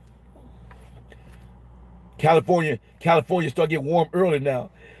 California start getting warm early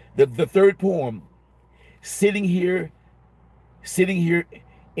now. The third poem, sitting here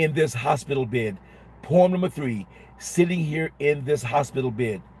in this hospital bed. Poem number 3, sitting here in this hospital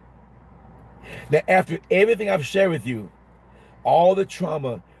bed. Now, after everything I've shared with you, all the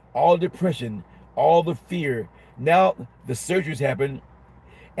trauma, all the depression, all the fear, now the surgery's happened,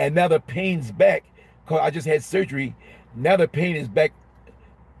 and now the pain's back because I just had surgery. Now the pain is back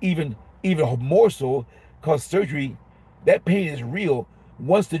even more so because surgery, that pain is real.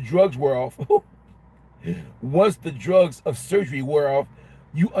 Once the drugs wear off, once the drugs of surgery wear off,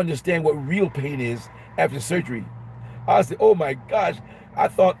 you understand what real pain is after surgery. I said, oh my gosh, I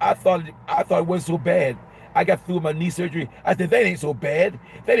thought it wasn't so bad. I got through my knee surgery. I said, that ain't so bad.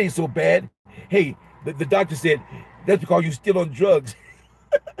 That ain't so bad. Hey, the doctor said, that's because you're still on drugs.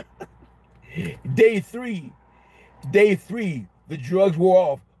 Day three, the drugs wore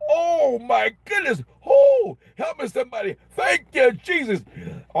off. Oh my goodness. Oh, help me somebody. Thank you, Jesus.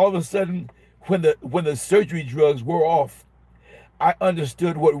 All of a sudden, when the surgery drugs wore off, I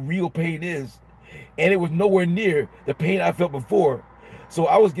understood what real pain is. And it was nowhere near the pain I felt before. So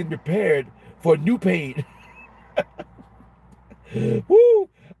I was getting prepared for new pain. Woo!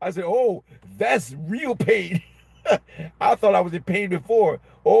 I said, oh, that's real pain. I thought I was in pain before.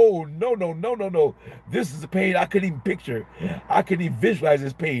 Oh, no. This is a pain I couldn't even picture. I couldn't even visualize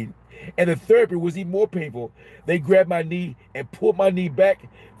this pain. And the therapy was even more painful. They grabbed my knee and pulled my knee back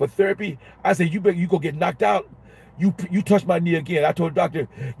for therapy. I said, you go get knocked out. You touch my knee again. I told the doctor,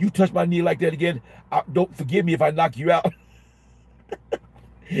 you touch my knee like that again, don't forgive me if I knock you out.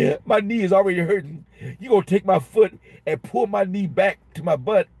 My knee is already hurting. You gonna take my foot and pull my knee back to my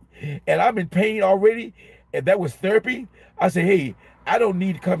butt, and I'm in pain already, and that was therapy? I said, hey, I don't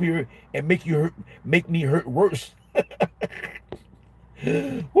need to come here and make me hurt worse.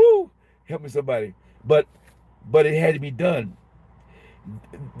 Woo! Help me somebody. But it had to be done.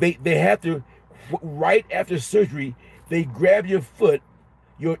 They have to, right after surgery, they grab your foot,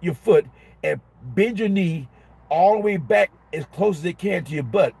 your foot, and bend your knee all the way back as close as they can to your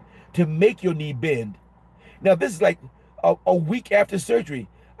butt to make your knee bend. Now, this is like a week after surgery.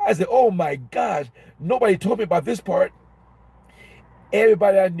 I said, oh my gosh, nobody told me about this part.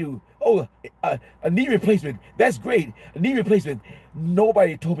 Everybody I knew, oh, a knee replacement, that's great, a knee replacement.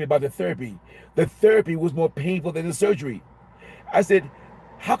 Nobody told me about the therapy. The therapy was more painful than the surgery. I said,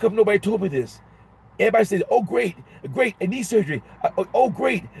 how come nobody told me this? Everybody said, oh, great, a knee surgery. Oh,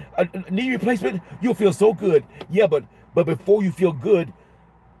 great, a knee replacement. You'll feel so good. Yeah, but before you feel good,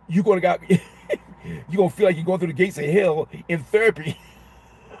 you're gonna feel like you're going through the gates of hell in therapy.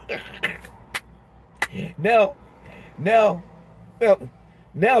 Now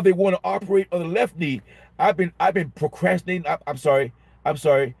they want to operate on the left knee. I've been procrastinating. I'm sorry.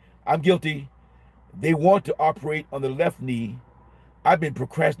 I'm guilty. They want to operate on the left knee. I've been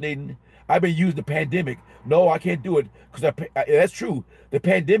procrastinating. I've been using the pandemic. No, I can't do it because that's true. The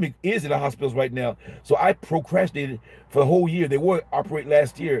pandemic is in the hospitals right now. So I procrastinated for the whole year. They wanted to operate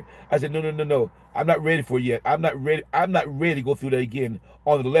last year. I said, no. I'm not ready for it yet. I'm not ready to go through that again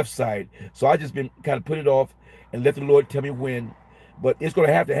on the left side. So I just been kind of put it off and let the Lord tell me when. But it's going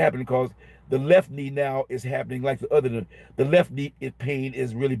to have to happen because the left knee now is happening like the other. The left knee pain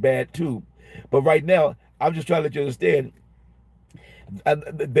is really bad too. But right now, I'm just trying to let you understand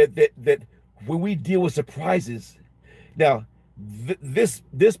that when we deal with surprises, now this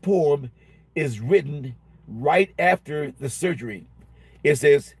poem is written right after the surgery. It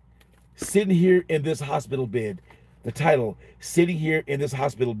says, sitting here in this hospital bed. The title, sitting here in this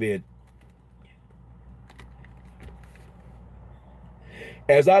hospital bed.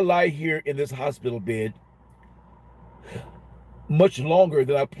 As I lie here in this hospital bed, much longer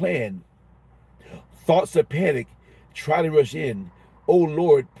than I planned, thoughts of panic try to rush in. Oh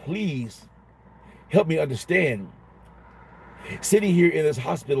Lord, please help me understand. Sitting here in this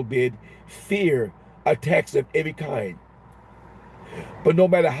hospital bed, fear attacks of every kind. But no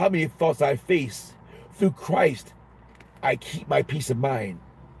matter how many thoughts I face, through Christ, I keep my peace of mind.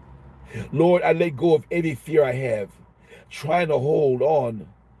 Lord, I let go of every fear I have, trying to hold on.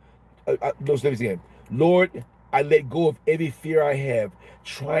 No, let me say again. Lord, I let go of every fear I have,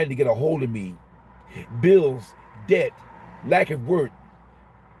 trying to get a hold of me. Bills, debt, lack of work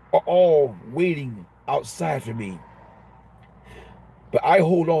are all waiting outside for me. But I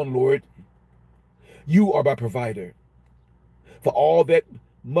hold on, Lord. You are my provider for all that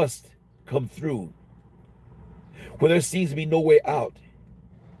must come through. When there seems to be no way out,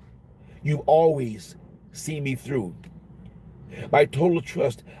 you've always seen me through. My total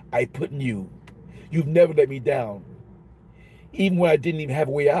trust I put in you. You've never let me down. Even when I didn't even have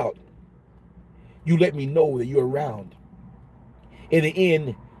a way out, you let me know that you're around. In the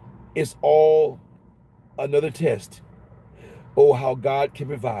end, it's all another test. Oh, how God can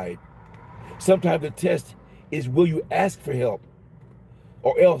provide. Sometimes the test is, will you ask for help?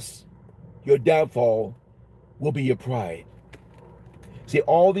 Or else your downfall will be your pride. See,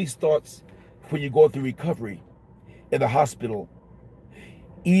 all these thoughts when you go through recovery in the hospital,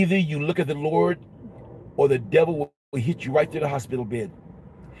 either you look at the Lord or the devil will hit you right through the hospital bed.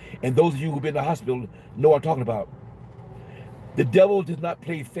 And those of you who've been in the hospital know what I'm talking about. The devil does not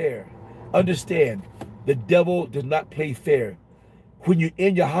play fair. Understand, the devil does not play fair. When you're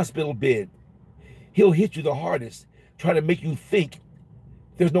in your hospital bed, he'll hit you the hardest, trying to make you think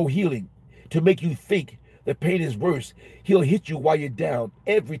there's no healing, to make you think the pain is worse. He'll hit you while you're down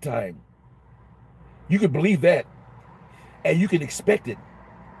every time. You can believe that, and you can expect it.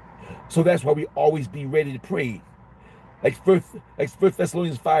 So that's why we always be ready to pray. Like First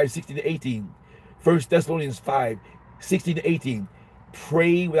Thessalonians 5, 16 to 18. 1 Thessalonians 5, 16 to 18.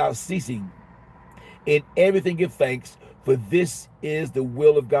 Pray without ceasing. In everything give thanks, for this is the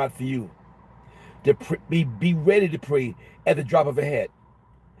will of God for you. To be ready to pray at the drop of a hat.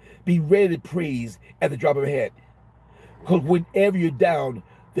 Be ready to praise at the drop of a hat. Because whenever you're down,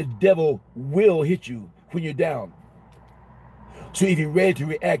 the devil will hit you when you're down. So if you're ready to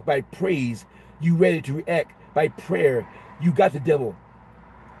react by praise, you're ready to react by prayer, you got the devil.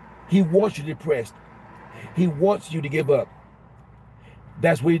 He wants you depressed. He wants you to give up.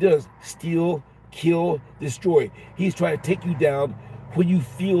 That's what he does. Steal, kill, destroy. He's trying to take you down when you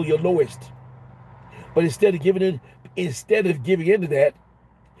feel your lowest. But instead of giving in to that,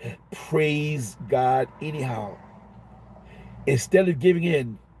 praise God anyhow. Instead of giving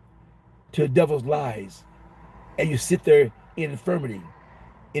in to the devil's lies, and you sit there in infirmity,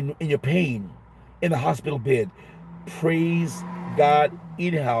 in your pain, in the hospital bed, praise God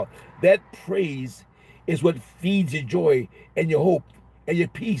anyhow. That praise is what feeds your joy and your hope and your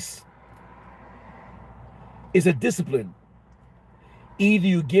peace. It's a discipline. Either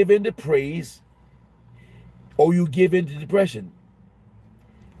you give in to praise or you give in to depression.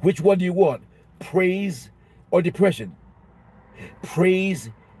 Which one do you want? Praise or depression? Praise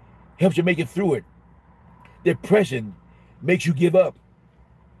helps you make it through it. Depression makes you give up.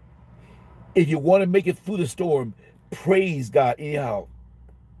 If you want to make it through the storm, praise God anyhow.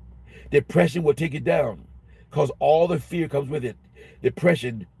 Depression will take you down because all the fear comes with it.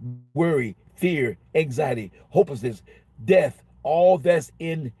 Depression, worry, fear, anxiety, hopelessness, death, all that's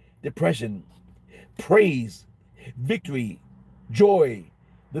in depression. Praise, victory, joy,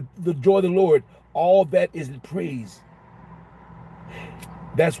 the joy of the Lord, all that is in praise.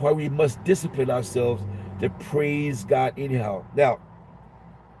 That's why we must discipline ourselves to praise God anyhow. Now,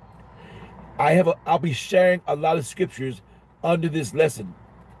 I'll be sharing a lot of scriptures under this lesson,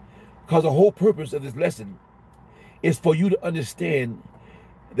 because the whole purpose of this lesson is for you to understand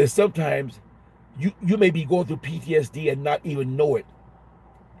that sometimes you may be going through PTSD and not even know it.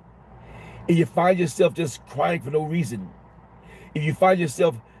 If you find yourself just crying for no reason, if you find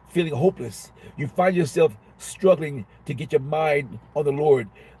yourself feeling hopeless, you find yourself struggling to get your mind on the Lord,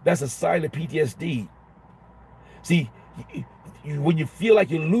 that's a sign of PTSD. See, when you feel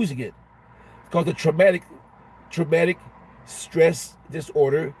like you're losing it, because the traumatic stress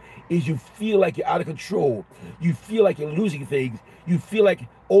disorder is you feel like you're out of control. You feel like you're losing things. You feel like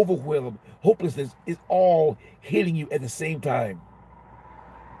overwhelmed. Hopelessness is all hitting you at the same time.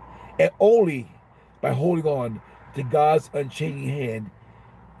 And only by holding on to God's unchanging hand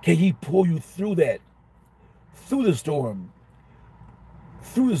can he pull you through that, through the storm,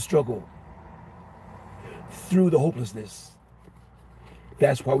 through the struggle, through the hopelessness.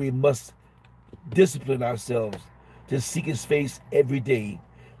 That's why we must discipline ourselves to seek his face every day,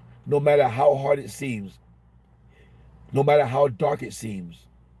 no matter how hard it seems, no matter how dark it seems,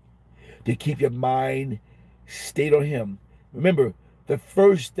 to keep your mind stayed on him Remember, the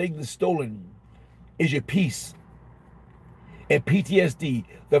first thing that's stolen is your peace. And PTSD,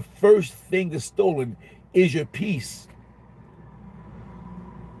 the first thing that's stolen is your peace.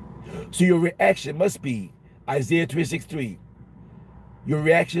 So your reaction must be Isaiah 26:3. Your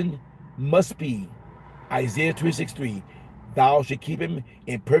reaction must be Isaiah 26:3. Thou shalt keep him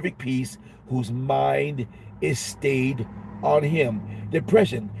in perfect peace, whose mind is stayed on him.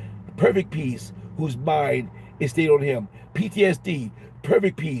 Depression, perfect peace, whose mind is stayed on him. PTSD,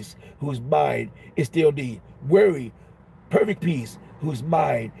 perfect peace, whose mind is stayed on thee. Worry, perfect peace, whose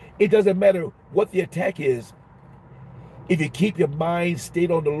mind. It doesn't matter what the attack is. If you keep your mind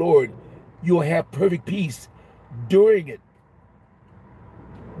stayed on the Lord, you'll have perfect peace during it.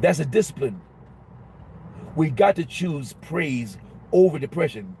 That's a discipline. We got to choose praise over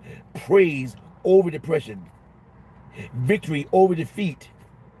depression, praise over depression, victory over defeat,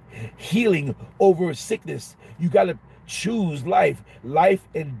 healing over sickness. You got to choose life. Life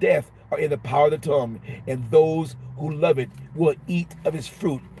and death are in the power of the tongue, and those who love it will eat of its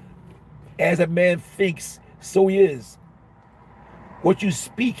fruit. As a man thinks, so he is. What you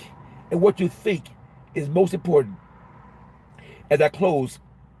speak and what you think is most important. As I close,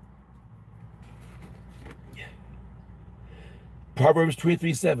 Proverbs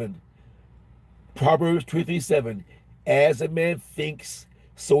 23:7. Proverbs 23:7. As a man thinks,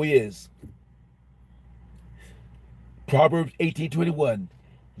 so he is. Proverbs 18:21.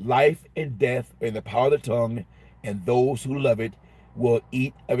 Life and death are in the power of the tongue, and those who love it will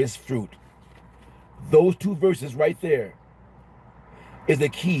eat of its fruit. Those two verses right there is the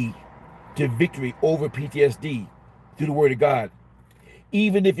key to victory over PTSD through the Word of God.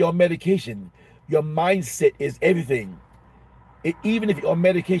 Even if you're on medication, your mindset is everything. Even if you're on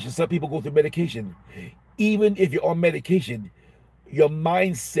medication, some people go through medication. Even if you're on medication, your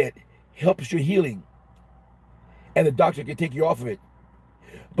mindset helps your healing, and the doctor can take you off of it.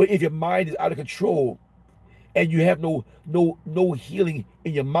 But if your mind is out of control and you have no healing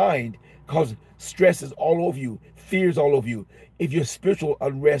in your mind, because stress is all over you, fear is all over you, if your spiritual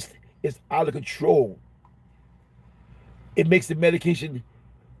unrest is out of control, it makes the medication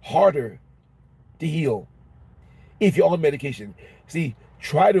harder to heal. If you're on medication, see,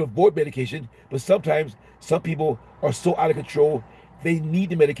 try to avoid medication, but sometimes some people are so out of control, they need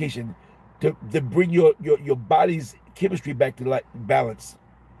the medication to bring your body's chemistry back to balance.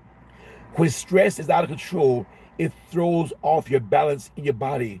 When stress is out of control, it throws off your balance in your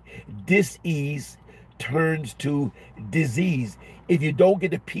body. Dis-ease turns to disease. If you don't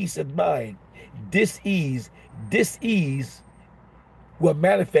get the peace of mind, dis-ease will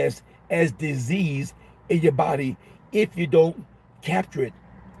manifest as disease in your body if you don't capture it,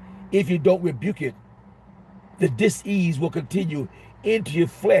 if you don't rebuke it. The dis-ease will continue into your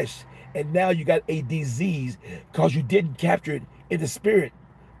flesh, and now you got a disease because you didn't capture it in the spirit.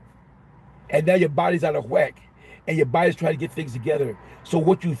 And now your body's out of whack, and your body's trying to get things together. So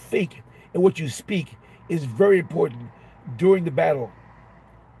what you think and what you speak is very important during the battle.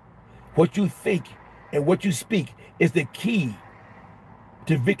 What you think and what you speak is the key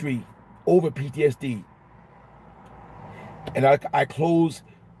to victory over PTSD. And I close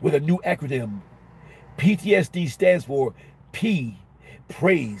with a new acronym. PTSD stands for P,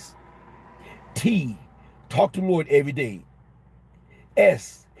 praise. T, talk to the Lord every day.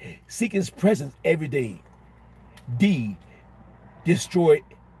 S, seek his presence every day. D, destroy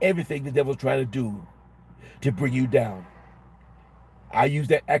everything the devil's trying to do to bring you down. I use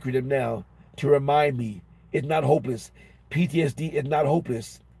that acronym now to remind me it's not hopeless. PTSD is not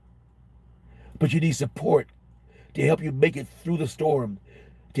hopeless. But you need support to help you make it through the storm,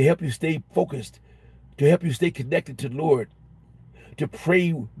 to help you stay focused, to help you stay connected to the Lord, to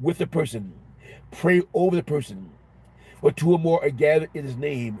pray with the person, pray over the person. Where two or more are gathered in his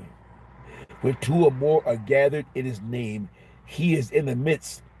name, where two or more are gathered in his name, he is in the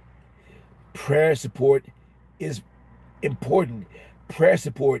midst. Prayer support is important. Prayer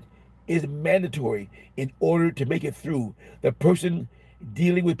support is mandatory in order to make it through. The person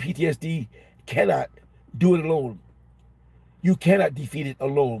dealing with PTSD cannot do it alone. You cannot defeat it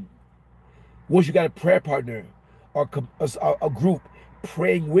alone. Once you got a prayer partner or a group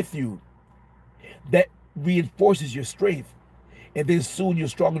praying with you, that reinforces your strength. And then soon you're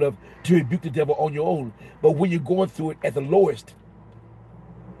strong enough to rebuke the devil on your own. But when you're going through it at the lowest,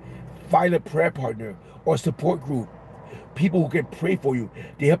 find a prayer partner or support group. People who can pray for you.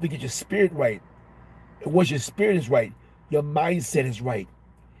 They help you get your spirit right. And once your spirit is right, your mindset is right.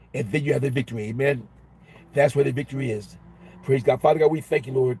 And then you have the victory. Amen. That's where the victory is. Praise God. Father God, we thank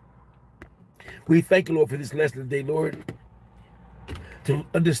you, Lord. We thank you, Lord, for this lesson today, Lord. To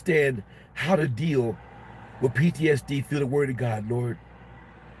understand how to deal with PTSD through the word of God, Lord.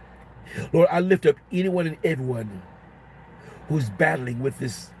 Lord, I lift up anyone and everyone who's battling with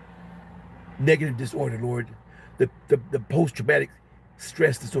this negative disorder, Lord, the post-traumatic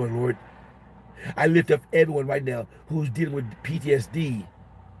stress disorder, Lord. I lift up everyone right now who's dealing with PTSD,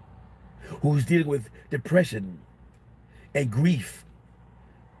 who's dealing with depression and grief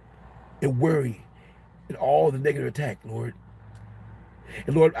and worry and all the negative attack, Lord.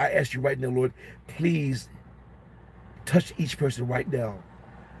 And Lord, I ask you right now, Lord, please touch each person right now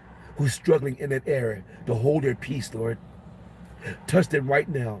who's struggling in that area to hold their peace, Lord. Touch them right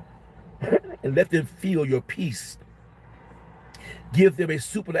now and let them feel your peace. Give them a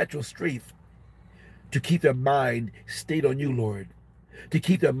supernatural strength to keep their mind stayed on you, Lord, to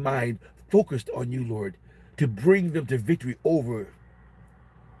keep their mind focused on you, Lord, to bring them to victory over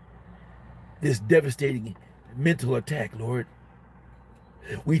this devastating mental attack, Lord.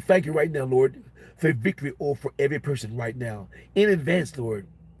 We thank you right now, Lord, for victory over every person right now in advance, Lord.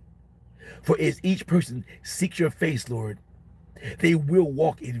 For as each person seeks your face, Lord, they will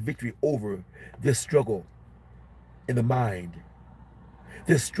walk in victory over this struggle in the mind,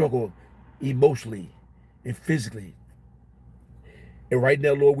 this struggle emotionally and physically. And right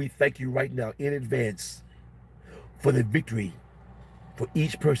now, Lord, we thank you right now in advance for the victory for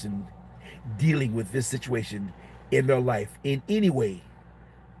each person dealing with this situation in their life in any way,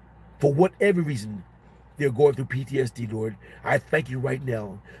 for whatever reason they're going through PTSD, Lord. I thank you right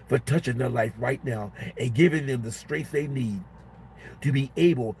now for touching their life right now and giving them the strength they need to be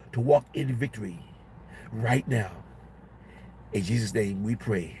able to walk in victory right now. In Jesus' name we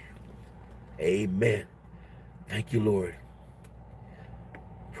pray. Amen. Thank you, Lord.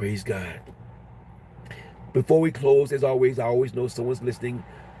 Praise God. Before we close, as always, I always know someone's listening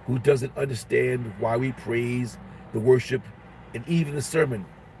who doesn't understand why we praise, the worship, and even the sermon.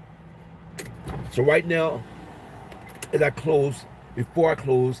 So right now, as I close, before I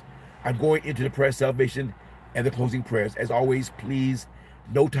close, I'm going into the prayer of salvation and the closing prayers. As always, please,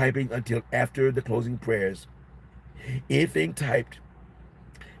 no typing until after the closing prayers. Anything typed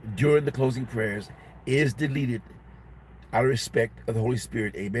during the closing prayers is deleted out of respect of the Holy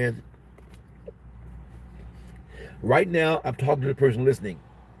Spirit. Amen. Right now, I'm talking to the person listening.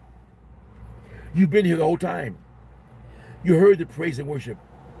 You've been here the whole time. You heard the praise and worship.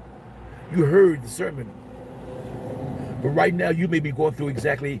 You heard the sermon. But right now, you may be going through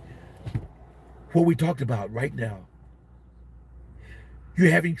exactly what we talked about right now.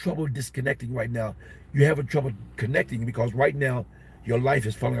 You're having trouble disconnecting right now. You're having trouble connecting because right now, your life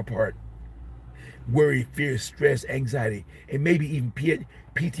is falling apart. Worry, fear, stress, anxiety, and maybe even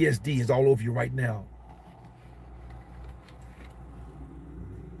PTSD is all over you right now.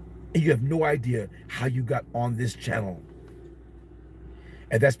 And you have no idea how you got on this channel.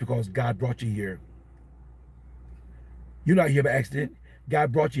 And that's because God brought you here. You're not here by accident.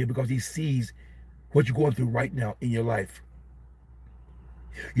 God brought you here because he sees what you're going through right now in your life.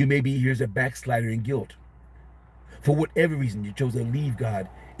 You may be here as a backslider in guilt. For whatever reason, you chose to leave God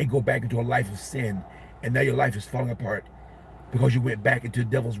and go back into a life of sin. And now your life is falling apart because you went back into the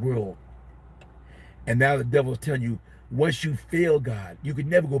devil's world. And now the devil is telling you, once you fail God, you can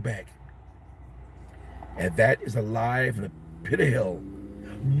never go back. And that is a lie from the pit of hell.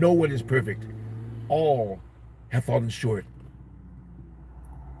 No one is perfect. All have fallen short.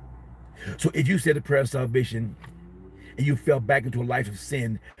 So if you said a prayer of salvation and you fell back into a life of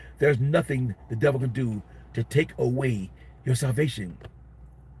sin, there's nothing the devil can do to take away your salvation.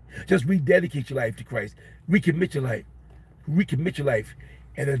 Just rededicate your life to Christ. Recommit your life. Recommit your life.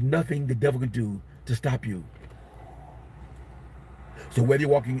 And there's nothing the devil can do to stop you. So whether you're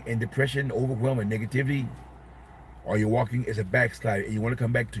walking in depression, overwhelm, and negativity, or you're walking as a backslider and you want to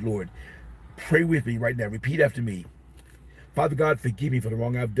come back to the Lord, pray with me right now. Repeat after me. Father God, forgive me for the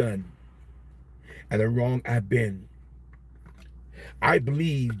wrong I've done and the wrong I've been. I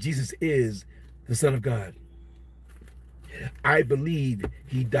believe Jesus is the Son of God. I believe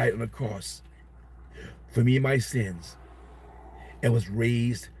he died on the cross for me and my sins and was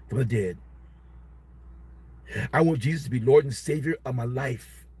raised from the dead. I want Jesus to be Lord and Savior of my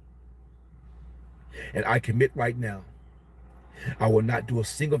life. And I commit right now, I will not do a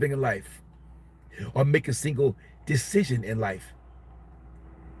single thing in life or make a single decision in life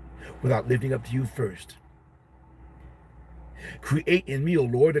without living up to you first. Create in me, O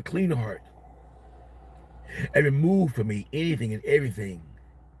Lord, a clean heart and remove from me anything and everything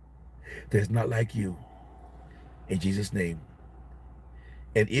that's not like you. In Jesus' name.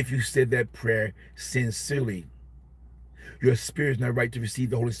 And if you said that prayer sincerely, your spirit is not right to receive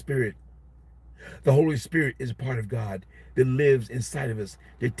the Holy Spirit. The Holy Spirit is a part of God that lives inside of us,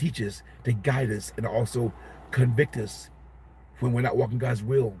 that teaches, to guide us, and also convict us when we're not walking God's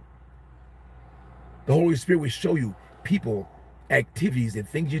will. The Holy Spirit will show you people, activities, and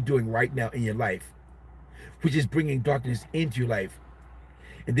things you're doing right now in your life, which is bringing darkness into your life.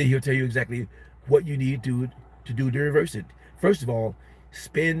 And then he'll tell you exactly what you need to do to reverse it. First of all,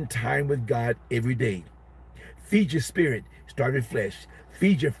 spend time with God every day. Feed your spirit, starve your flesh.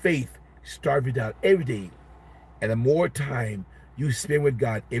 Feed your faith, starve it out every day. And the more time you spend with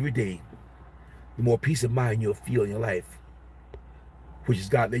God every day, the more peace of mind you'll feel in your life, which is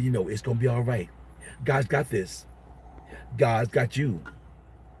God letting you know it's going to be all right. God's got this. God's got you.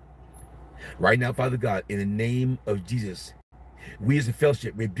 Right now, Father God, in the name of Jesus, we as a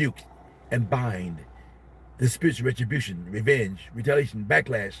fellowship rebuke and bind the spiritual retribution, revenge, retaliation,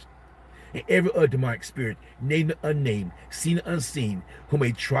 backlash, and every other demonic spirit, named and unnamed, seen and unseen, who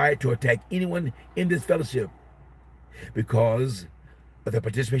may try to attack anyone in this fellowship because of their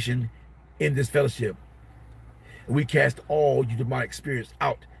participation in this fellowship. And we cast all you demonic spirits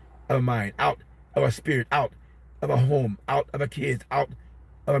out of our mind, out of our spirit, out of our home, out of our kids, out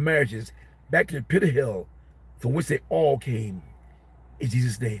of our marriages, back to the pit of hell from which they all came, in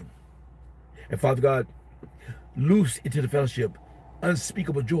Jesus' name. And Father God, loose into the fellowship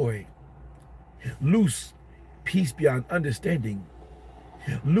unspeakable joy. Loose peace beyond understanding.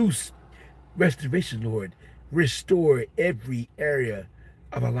 Loose restoration, Lord. Restore every area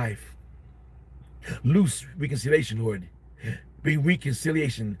of our life. Loose reconciliation, Lord. Bring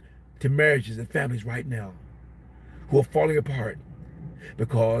reconciliation to marriages and families right now who are falling apart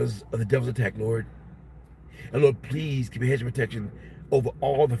because of the devil's attack, Lord. And Lord, please keep a hedge of protection over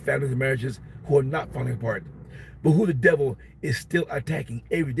all the families and marriages who are not falling apart, but who the devil is still attacking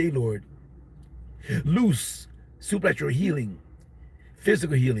every day, Lord. Loose supernatural healing,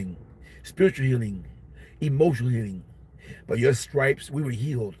 physical healing, spiritual healing, emotional healing. By your stripes, we were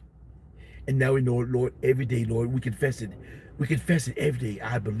healed. And now we know, Lord, every day, Lord, we confess it. We confess it every day.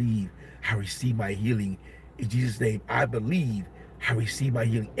 I believe I receive my healing. In Jesus' name, I believe I receive my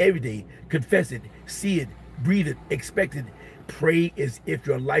healing every day. Confess it, see it, breathe it, expect it. Pray as if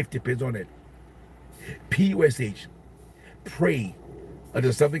your life depends on it. PUSH. Pray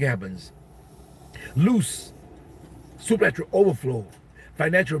until something happens. Loose supernatural overflow,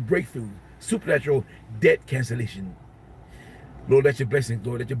 financial breakthrough, supernatural debt cancellation. Lord, let your blessings,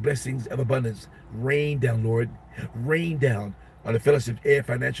 Lord, let your blessings of abundance rain down, Lord. Rain down on the fellowship's every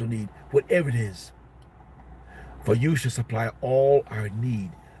financial need, whatever it is. For you shall supply all our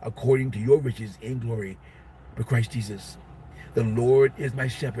need according to your riches in glory by Christ Jesus. The Lord is my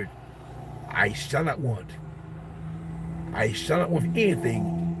shepherd. I shall not want. I shall not want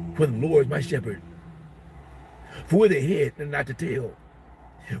anything, for the Lord is my shepherd. For we're the head and not the tail.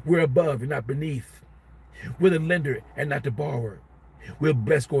 We're above and not beneath. We're the lender and not the borrower. We're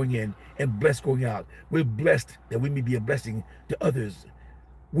blessed going in and blessed going out. We're blessed that we may be a blessing to others.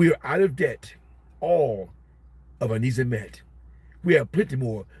 We are out of debt. All of our needs are met. We have plenty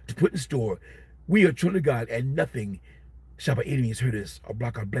more to put in store. We are children of God, and nothing shall by enemies hurt us or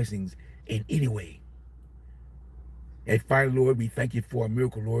block our blessings in any way. And finally, Lord, we thank you for a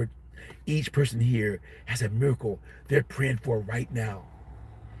miracle, Lord. Each person here has a miracle they're praying for right now.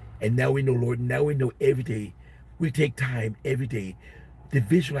 And now we know, Lord, now we know every day. We take time every day to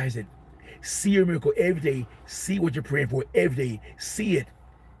visualize it. See your miracle every day. See what you're praying for every day. See it,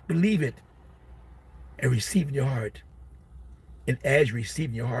 believe it, and receive in your heart. And as you receive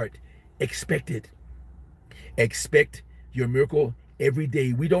in your heart, expect it. Expect your miracle every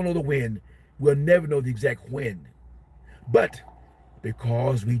day. We don't know the when. We'll never know the exact when. But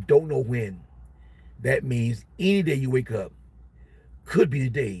because we don't know when, that means any day you wake up could be the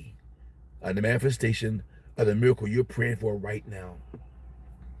day of the manifestation of the miracle you're praying for right now.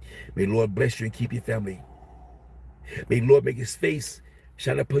 May the Lord bless you and keep your family. May the Lord make his face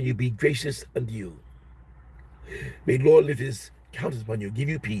shine upon you, be gracious unto you. May the Lord lift his countenance upon you, give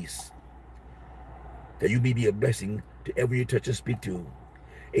you peace, that you may be a blessing to everyone you touch and speak to,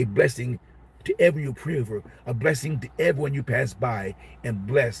 a blessing to everyone you pray over, a blessing to everyone you pass by, and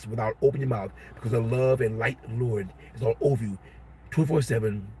blessed without opening your mouth, because the love and light of the Lord is all over you,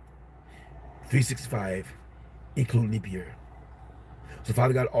 24/7, 365, including leap year. So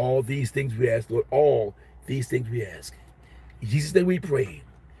Father God, all these things we ask, Lord, all these things we ask. In Jesus' name we pray.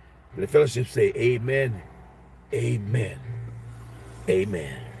 Let the fellowship say amen, amen,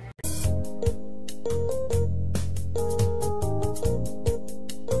 amen.